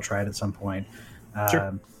 maybe I'll try it at some point.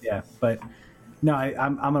 Sure. Yeah, but no,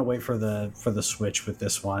 I'm gonna wait for the Switch with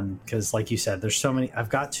this one because, like you said, there's so many. I've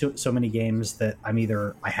got so many games that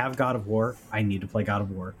I have God of War. I need to play God of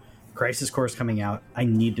War. Crisis Core is coming out. I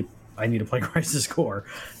need to play Crisis Core.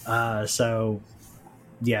 So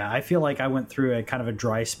yeah, I feel like I went through a kind of a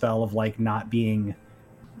dry spell of like not being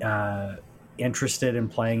interested in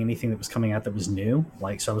playing anything that was coming out that was new.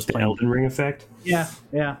 Like, so I was playing Elden Ring effect. Yeah.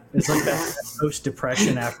 It's like that post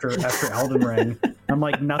depression after Elden Ring. I'm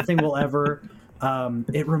like, nothing will ever.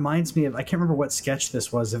 It reminds me of, I can't remember what sketch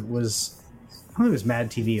this was. I don't think it was Mad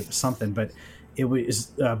TV. It was something, but it was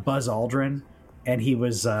Buzz Aldrin. And he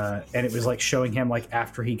was, and it was like showing him like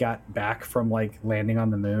after he got back from like landing on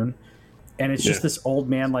the moon. And it's just this old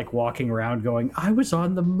man like walking around going, I was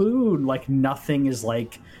on the moon. Like nothing is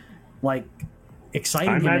like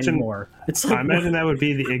exciting him anymore. It's like, I imagine that would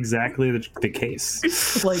be exactly the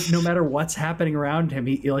case. Like no matter what's happening around him,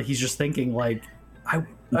 he's just thinking like,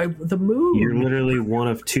 the moon. You're literally one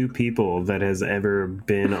of 2 people that has ever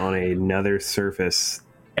been on another surface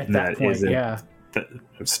at that point. Yeah.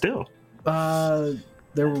 Still. Have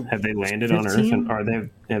they landed 15? on Earth? And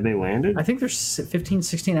have they landed? I think there's 15,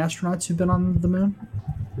 16 astronauts who've been on the moon.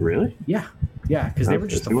 Really? Yeah, because they were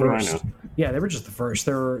just the first. I know? Yeah, they were just the first.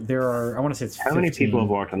 There are. I want to say it's. How 15. Many people have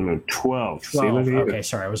walked on the moon? 12. 12. Okay,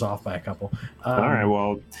 sorry, I was off by a couple. All right,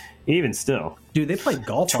 well, even still, dude, they played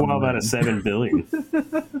golf. 12 out of 7 billion.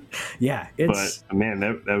 Yeah, but man,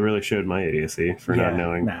 that really showed my idiocy for not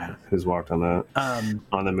knowing who's walked on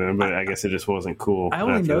the moon. But I guess it just wasn't cool. I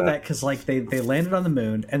only know that because like they landed on the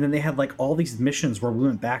moon, and then they had like all these missions where we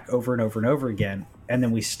went back over and over and over again, and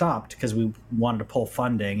then we stopped because we wanted to pull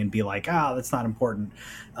funding and be like, that's not important.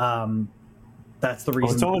 That's the reason.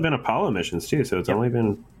 Well, it's only been Apollo missions too, so it's only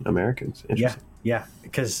been Americans. Yeah,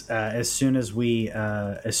 because as soon as we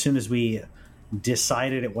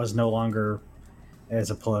decided it was no longer as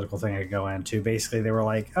a political thing I could go into, basically they were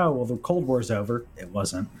like, oh well, the Cold War's over. It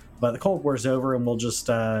wasn't, but the Cold War's over, and we'll just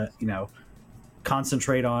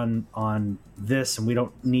concentrate on this, and we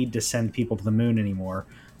don't need to send people to the moon anymore.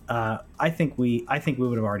 I think we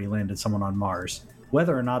would have already landed someone on Mars.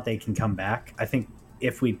 Whether or not they can come back, I think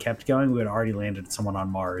if we'd kept going, we would have already landed someone on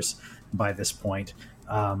Mars by this point.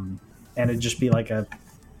 And it'd just be like an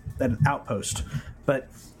outpost. But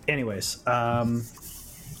anyways, I'm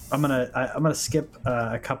gonna skip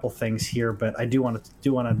a couple things here, but I do want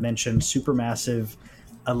to mention Supermassive.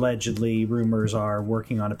 Allegedly, rumors are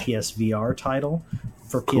working on a PSVR title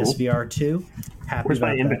for PSVR 2. Where's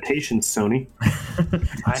my invitation, Sony?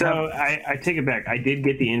 I take it back. I did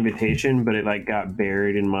get the invitation, but it like got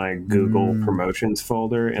buried in my Google promotions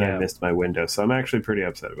folder, and I missed my window. So I'm actually pretty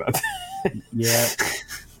upset about that. Yeah,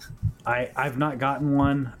 I've not gotten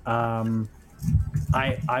one.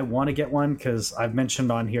 I want to get one because I've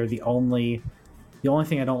mentioned on here the only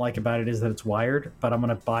thing I don't like about it is that it's wired. But I'm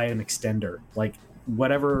gonna buy an extender, like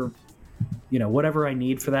whatever I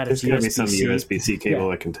need for that. There's going to be some USB-C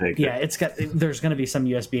cable that can take it. There's going to be some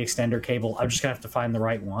USB extender cable. I'm just going to have to find the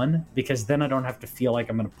right one because then I don't have to feel like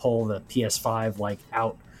I'm going to pull the PS5 like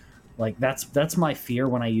out. Like that's my fear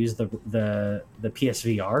when I use the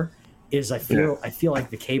PSVR is I feel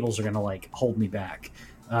like the cables are going to like hold me back.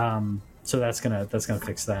 So that's gonna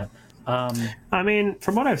fix that. I mean,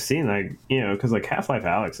 from what I've seen, like, because like Half-Life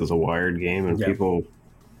Alyx is a wired game, and people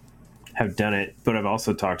have done it. But I've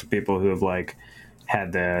also talked to people who have like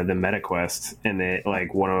had the MetaQuest, and they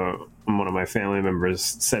like one of my family members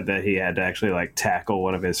said that he had to actually like tackle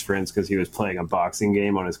one of his friends because he was playing a boxing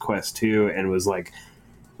game on his Quest 2 and was like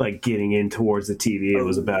getting in towards the TV and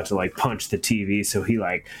was about to like punch the TV, so he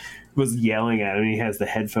like was yelling at him. He has the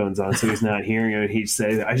headphones on, so he's not hearing him. And he'd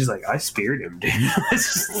say, I speared him, dude.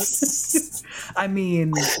 I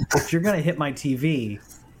mean, if you're gonna hit my TV,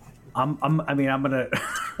 I'm gonna.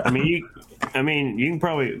 you can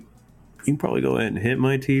probably go ahead and hit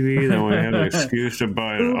my TV. That way I have an excuse to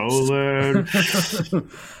buy an OLED.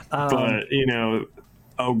 But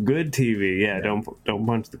a good TV, don't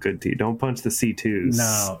punch the good TV. Don't punch the C2s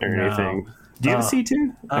or anything. Do you have a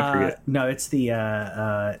C2? I forget. No, it's the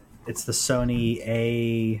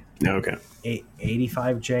Sony A85J,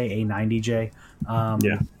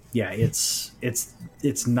 A90J.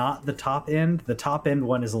 It's not the top end. The top end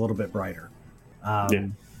one is a little bit brighter.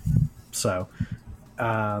 So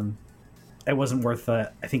it wasn't worth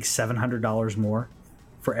I think $700 more.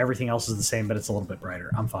 For everything else is the same, but it's a little bit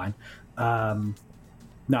brighter. I'm fine.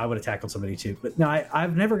 No, I would have tackled somebody too. But no,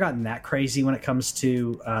 I've never gotten that crazy when it comes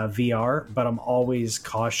to VR, but I'm always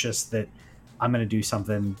cautious that I'm going to do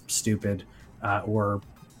something stupid. Or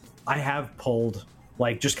I have pulled,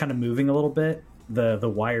 like just kind of moving a little bit, the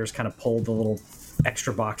wires kind of pulled the little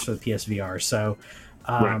extra box for the PSVR. So,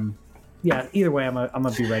 yeah, either way, I'm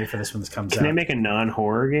gonna be ready for this when this comes out. Can they make a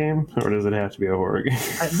non-horror game, or does it have to be a horror game?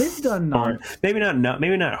 They've done maybe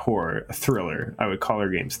not horror, a thriller. I would call their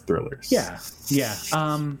games thrillers. Yeah.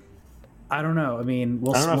 I don't know. I mean,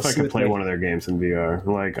 I don't know if I could play one of their games in VR.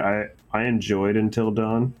 Like I enjoyed Until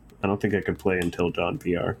Dawn. I don't think I could play Until Dawn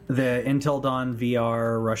VR. The Until Dawn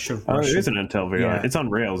VR Rush of. Oh, it is an Until VR. Yeah. It's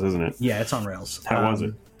on Rails, isn't it? Yeah, it's on Rails. How was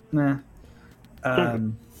it? Nah.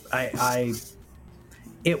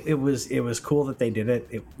 It was cool that they did it.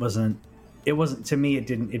 It wasn't to me. It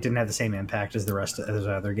didn't have the same impact as the rest of those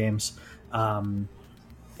other games. So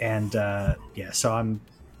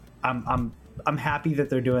I'm happy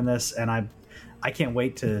that they're doing this, and I can't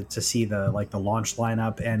wait to see the launch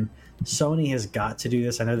lineup. And Sony has got to do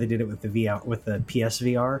this. I know they did it with the VR, with the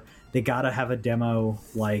PSVR. They got to have a demo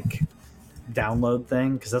download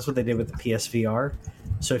thing, because that's what they did with the PSVR.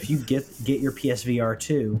 So if you get your PSVR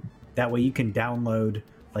 2, that way you can download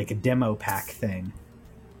like a demo pack thing,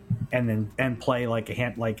 and play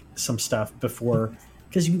some stuff before.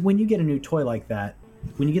 Because when you get a new toy like that,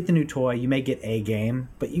 when you get the new toy, you may get a game,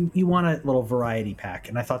 but you want a little variety pack.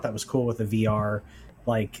 And I thought that was cool with the VR,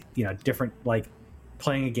 different,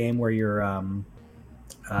 playing a game where you're, I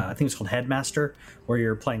think it's called Headmaster, where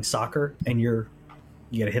you're playing soccer and you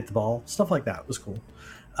got to hit the ball. Stuff like that was cool.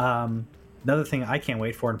 Another thing I can't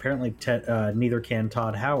wait for, and apparently neither can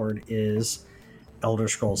Todd Howard, is Elder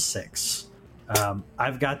Scrolls 6.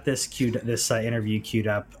 I've got this interview queued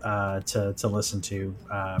up to listen to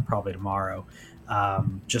probably tomorrow,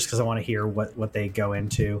 just because I want to hear what they go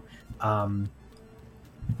into.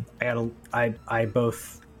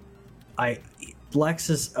 Lex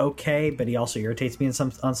is okay, but he also irritates me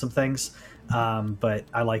on some things. But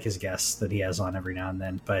I like his guests that he has on every now and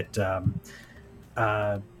then. But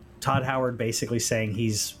Todd Howard basically saying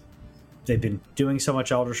they've been doing so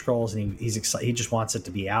much Elder Scrolls, and he's excited. He just wants it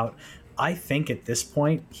to be out. I think at this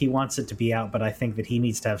point he wants it to be out, but I think that he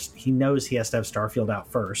knows he has to have Starfield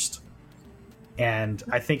out first. And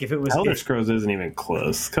I think if it was Elder Scrolls isn't even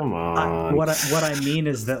close. Come on. What I mean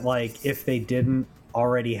is that if they didn't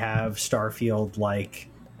already have Starfield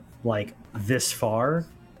this far,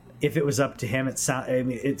 if it was up to him, it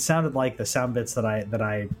sounded like the sound bits that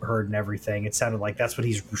I heard and everything. It sounded like that's what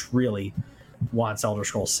he really wants Elder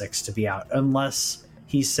Scrolls 6 to be out, unless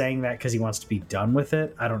he's saying that because he wants to be done with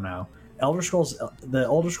it. I don't know. The Elder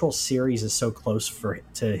Scrolls series is so close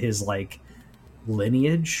to his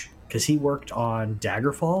lineage, because he worked on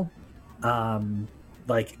Daggerfall.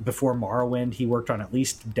 Before Morrowind, he worked on at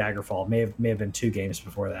least Daggerfall. May have been 2 games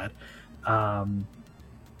before that.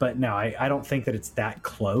 But no, I don't think that it's that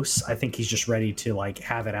close. I think he's just ready to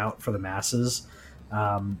have it out for the masses.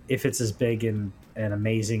 If it's as big and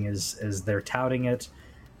amazing as they're touting it,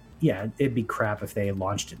 yeah, it'd be crap if they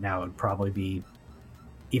launched it now. It'd probably be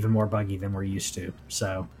even more buggy than we're used to.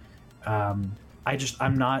 So I'm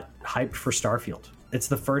not hyped for Starfield. It's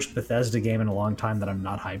the first Bethesda game in a long time that I'm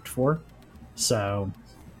not hyped for. So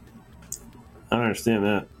I don't understand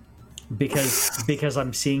that. Because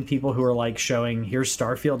I'm seeing people who are showing, here's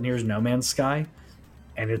Starfield and here's No Man's Sky,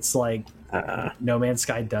 and it's No Man's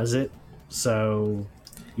Sky does it. So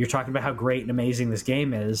you're talking about how great and amazing this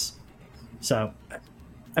game is. So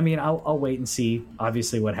I mean, I'll wait and see,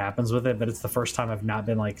 obviously, what happens with it. But it's the first time I've not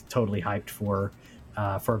been like totally hyped for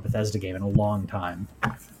a Bethesda game in a long time. I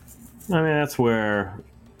mean, that's where.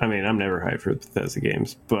 I mean, I'm never hyped for Bethesda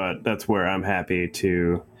games, but that's where I'm happy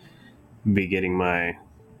to be getting my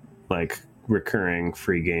like recurring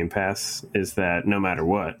free Game Pass. Is that no matter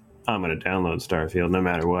what, I'm going to download Starfield. No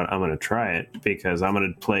matter what, I'm going to try it because I'm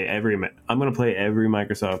going to play every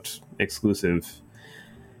Microsoft exclusive.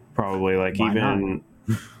 Probably like why even.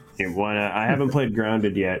 Why not? I haven't played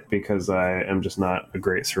Grounded yet because I am just not a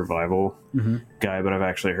great survival guy, but I've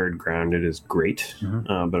actually heard Grounded is great.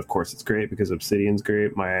 But of course it's great because Obsidian's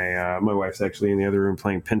great. My wife's actually in the other room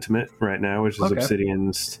playing Pentiment right now, which is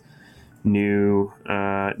Obsidian's new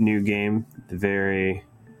game. Very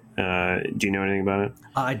do you know anything about it?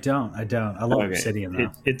 I don't. I love Obsidian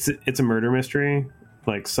though. It's a murder mystery,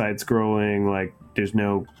 like side scrolling, like there's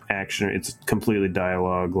no action. It's completely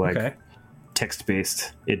dialogue, like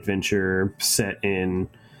text-based adventure set in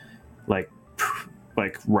like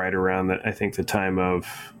right around I think the time of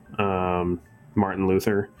Martin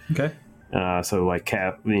Luther. So like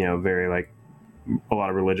very like a lot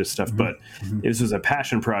of religious stuff, but this was a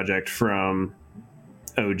passion project from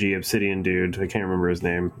OG Obsidian dude. I can't remember his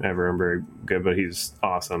name ever. I'm very good, but he's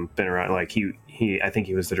awesome. Been around like he I think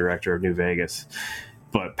he was the director of New Vegas,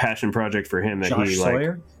 but passion project for him that Josh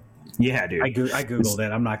Sawyer? Yeah, dude. I googled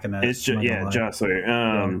it. I'm not gonna. It's just Josh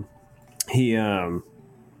Sawyer. He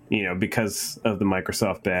because of the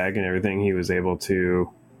Microsoft bag and everything, he was able to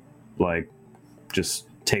like just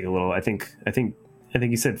take a little. I think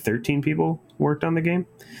he said 13 people worked on the game.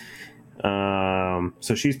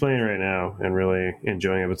 So she's playing it right now and really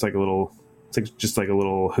enjoying it. It's like just like a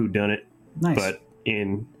little whodunit, nice. But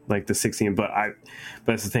in like the 16. But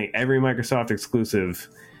that's the thing. Every Microsoft exclusive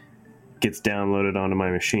gets downloaded onto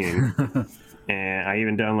my machine. And I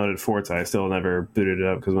even downloaded Forza. I still never booted it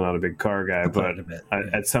up because I'm not a big car guy. But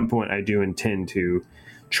at some point, I do intend to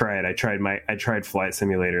try it. I tried Flight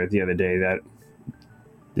Simulator the other day. That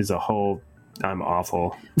is a whole. I'm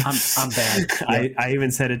awful. I'm bad. Yep. I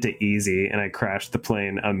even set it to easy, and I crashed the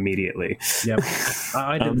plane immediately. Yep,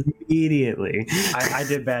 I did immediately. I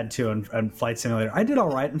did bad too on Flight Simulator. I did all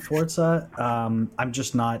right in Forza. I'm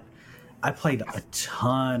just not. I played a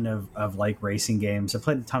ton of like racing games. I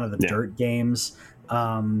played a ton of the dirt games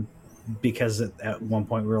because at one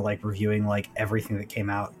point we were like reviewing like everything that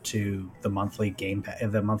came out to the monthly games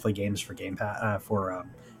for Game Pass for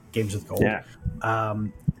Games with Gold. Yeah.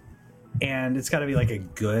 And it's got to be like a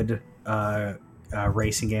good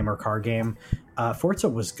racing game or car game. Forza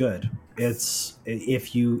was good. It's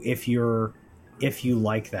if you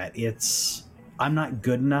like that. I'm not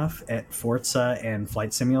good enough at Forza and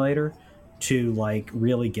Flight Simulator to like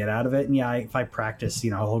really get out of it. And if I practice,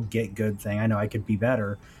 I'll get good thing. I know I could be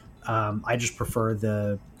better. I just prefer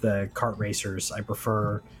the kart racers. I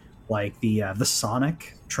prefer like the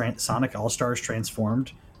Sonic All-Stars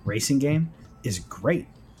Transformed racing game is great.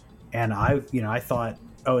 And I thought,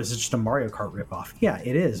 is it just a Mario Kart ripoff? Yeah,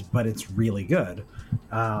 it is, but it's really good.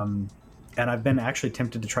 And I've been actually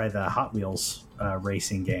tempted to try the Hot Wheels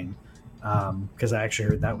racing game because I actually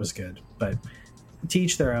heard that was good. But to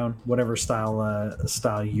each their own, whatever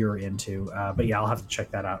style you're into. But yeah, I'll have to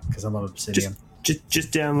check that out because I love Obsidian.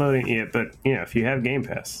 Just downloading it, but if you have Game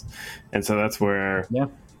Pass, and so that's where. Yeah.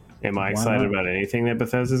 Am I excited about anything that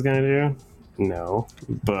Bethesda's going to do? No,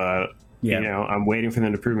 but. Yeah. I'm waiting for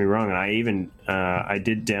them to prove me wrong. And I even I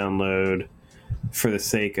did download for the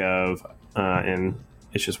sake of and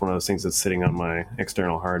it's just one of those things that's sitting on my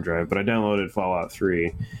external hard drive, but I downloaded Fallout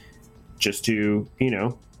 3 just to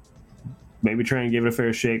maybe try and give it a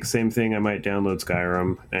fair shake. Same thing, I might download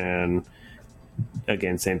Skyrim, and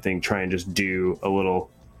again, same thing, try and just do a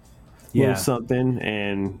little something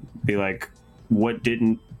and be like, what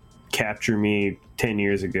didn't capture me 10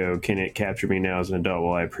 years ago, can it capture me now as an adult?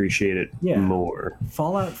 Well, I appreciate it more.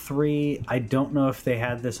 Fallout 3, I don't know if they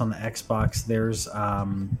had this on the Xbox. There's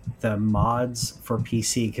the mods for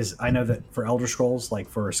PC, because I know that for Elder Scrolls, like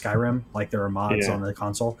for Skyrim, like there are mods on the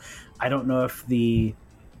console. I don't know if the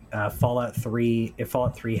Fallout 3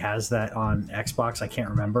 has that on Xbox. I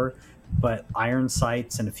can't remember, but Iron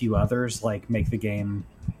Sights and a few others like make the game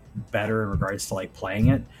better in regards to like playing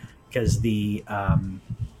it, because the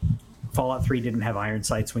Fallout 3 didn't have iron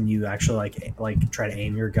sights when you actually like try to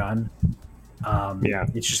aim your gun.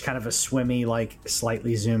 It's just kind of a swimmy, like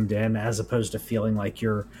slightly zoomed in, as opposed to feeling like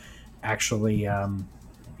you're actually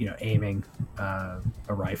aiming a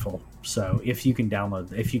rifle. So if you can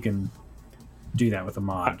do that with a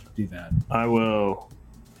mod, do that. I will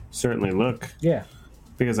certainly look. Yeah,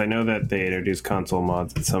 because I know that they introduced console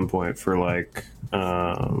mods at some point for like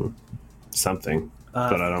something.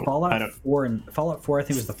 but I don't. Fallout 4 and Fallout 4, I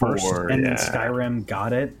think was the first, and then Skyrim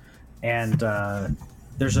got it. And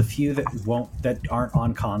there's a few that aren't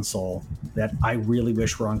on console that I really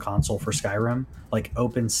wish were on console for Skyrim, like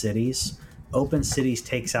Open Cities. Open Cities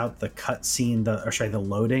takes out the cutscene, the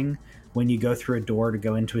loading when you go through a door to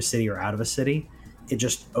go into a city or out of a city. It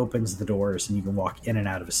just opens the doors and you can walk in and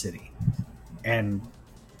out of a city. And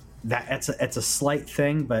it's a slight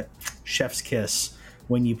thing, but chef's kiss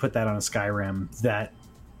when you put that on a Skyrim, that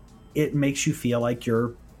it makes you feel like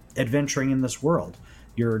you're adventuring in this world.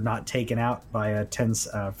 You're not taken out by a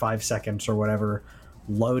 5 seconds or whatever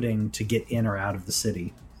loading to get in or out of the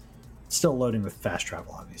city. Still loading with fast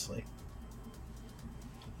travel, obviously.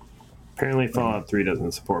 Apparently Fallout 3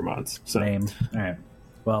 doesn't support mods. So. Same. All right.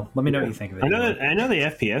 Well, let me know what you think of it. I know the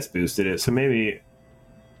FPS boosted it, so maybe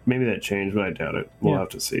that changed, but I doubt it. We'll have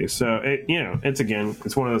to see. So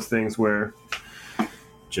it's one of those things where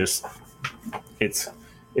just it's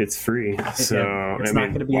free. So it's not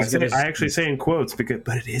going to be as good as... I actually say in quotes but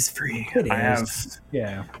it is free.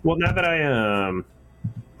 Yeah. Well, now that I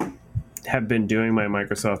have been doing my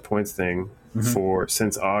Microsoft points thing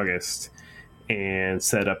since August, and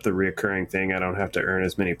set up the reoccurring thing, I don't have to earn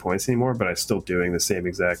as many points anymore, but I'm still doing the same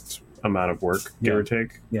exact amount of work, give or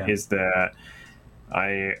take. Is that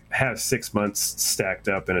I have 6 months stacked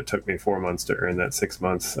up, and it took me 4 months to earn that 6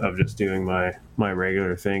 months of just doing my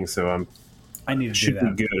regular thing. So I need to should do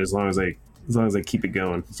that. be good as long as I keep it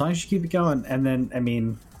going. As long as you keep it going, and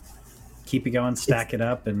then keep it going, stack it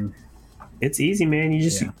up, and it's easy, man. You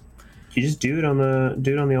just do it on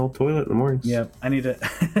the old toilet in the mornings. Yeah, I need to.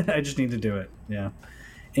 I just need to do it. Yeah.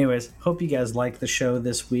 Anyways, hope you guys like the show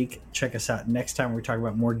this week. Check us out next time. We talk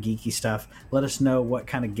about more geeky stuff. Let us know what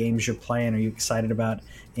kind of games you're playing. Are you excited about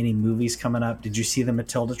any movies coming up? Did you see the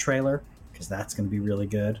Matilda trailer? Because that's going to be really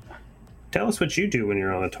good. Tell us what you do when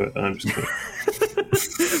you're on the toilet. I'm just kidding.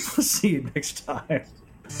 We'll see you next time.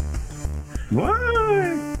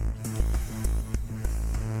 What?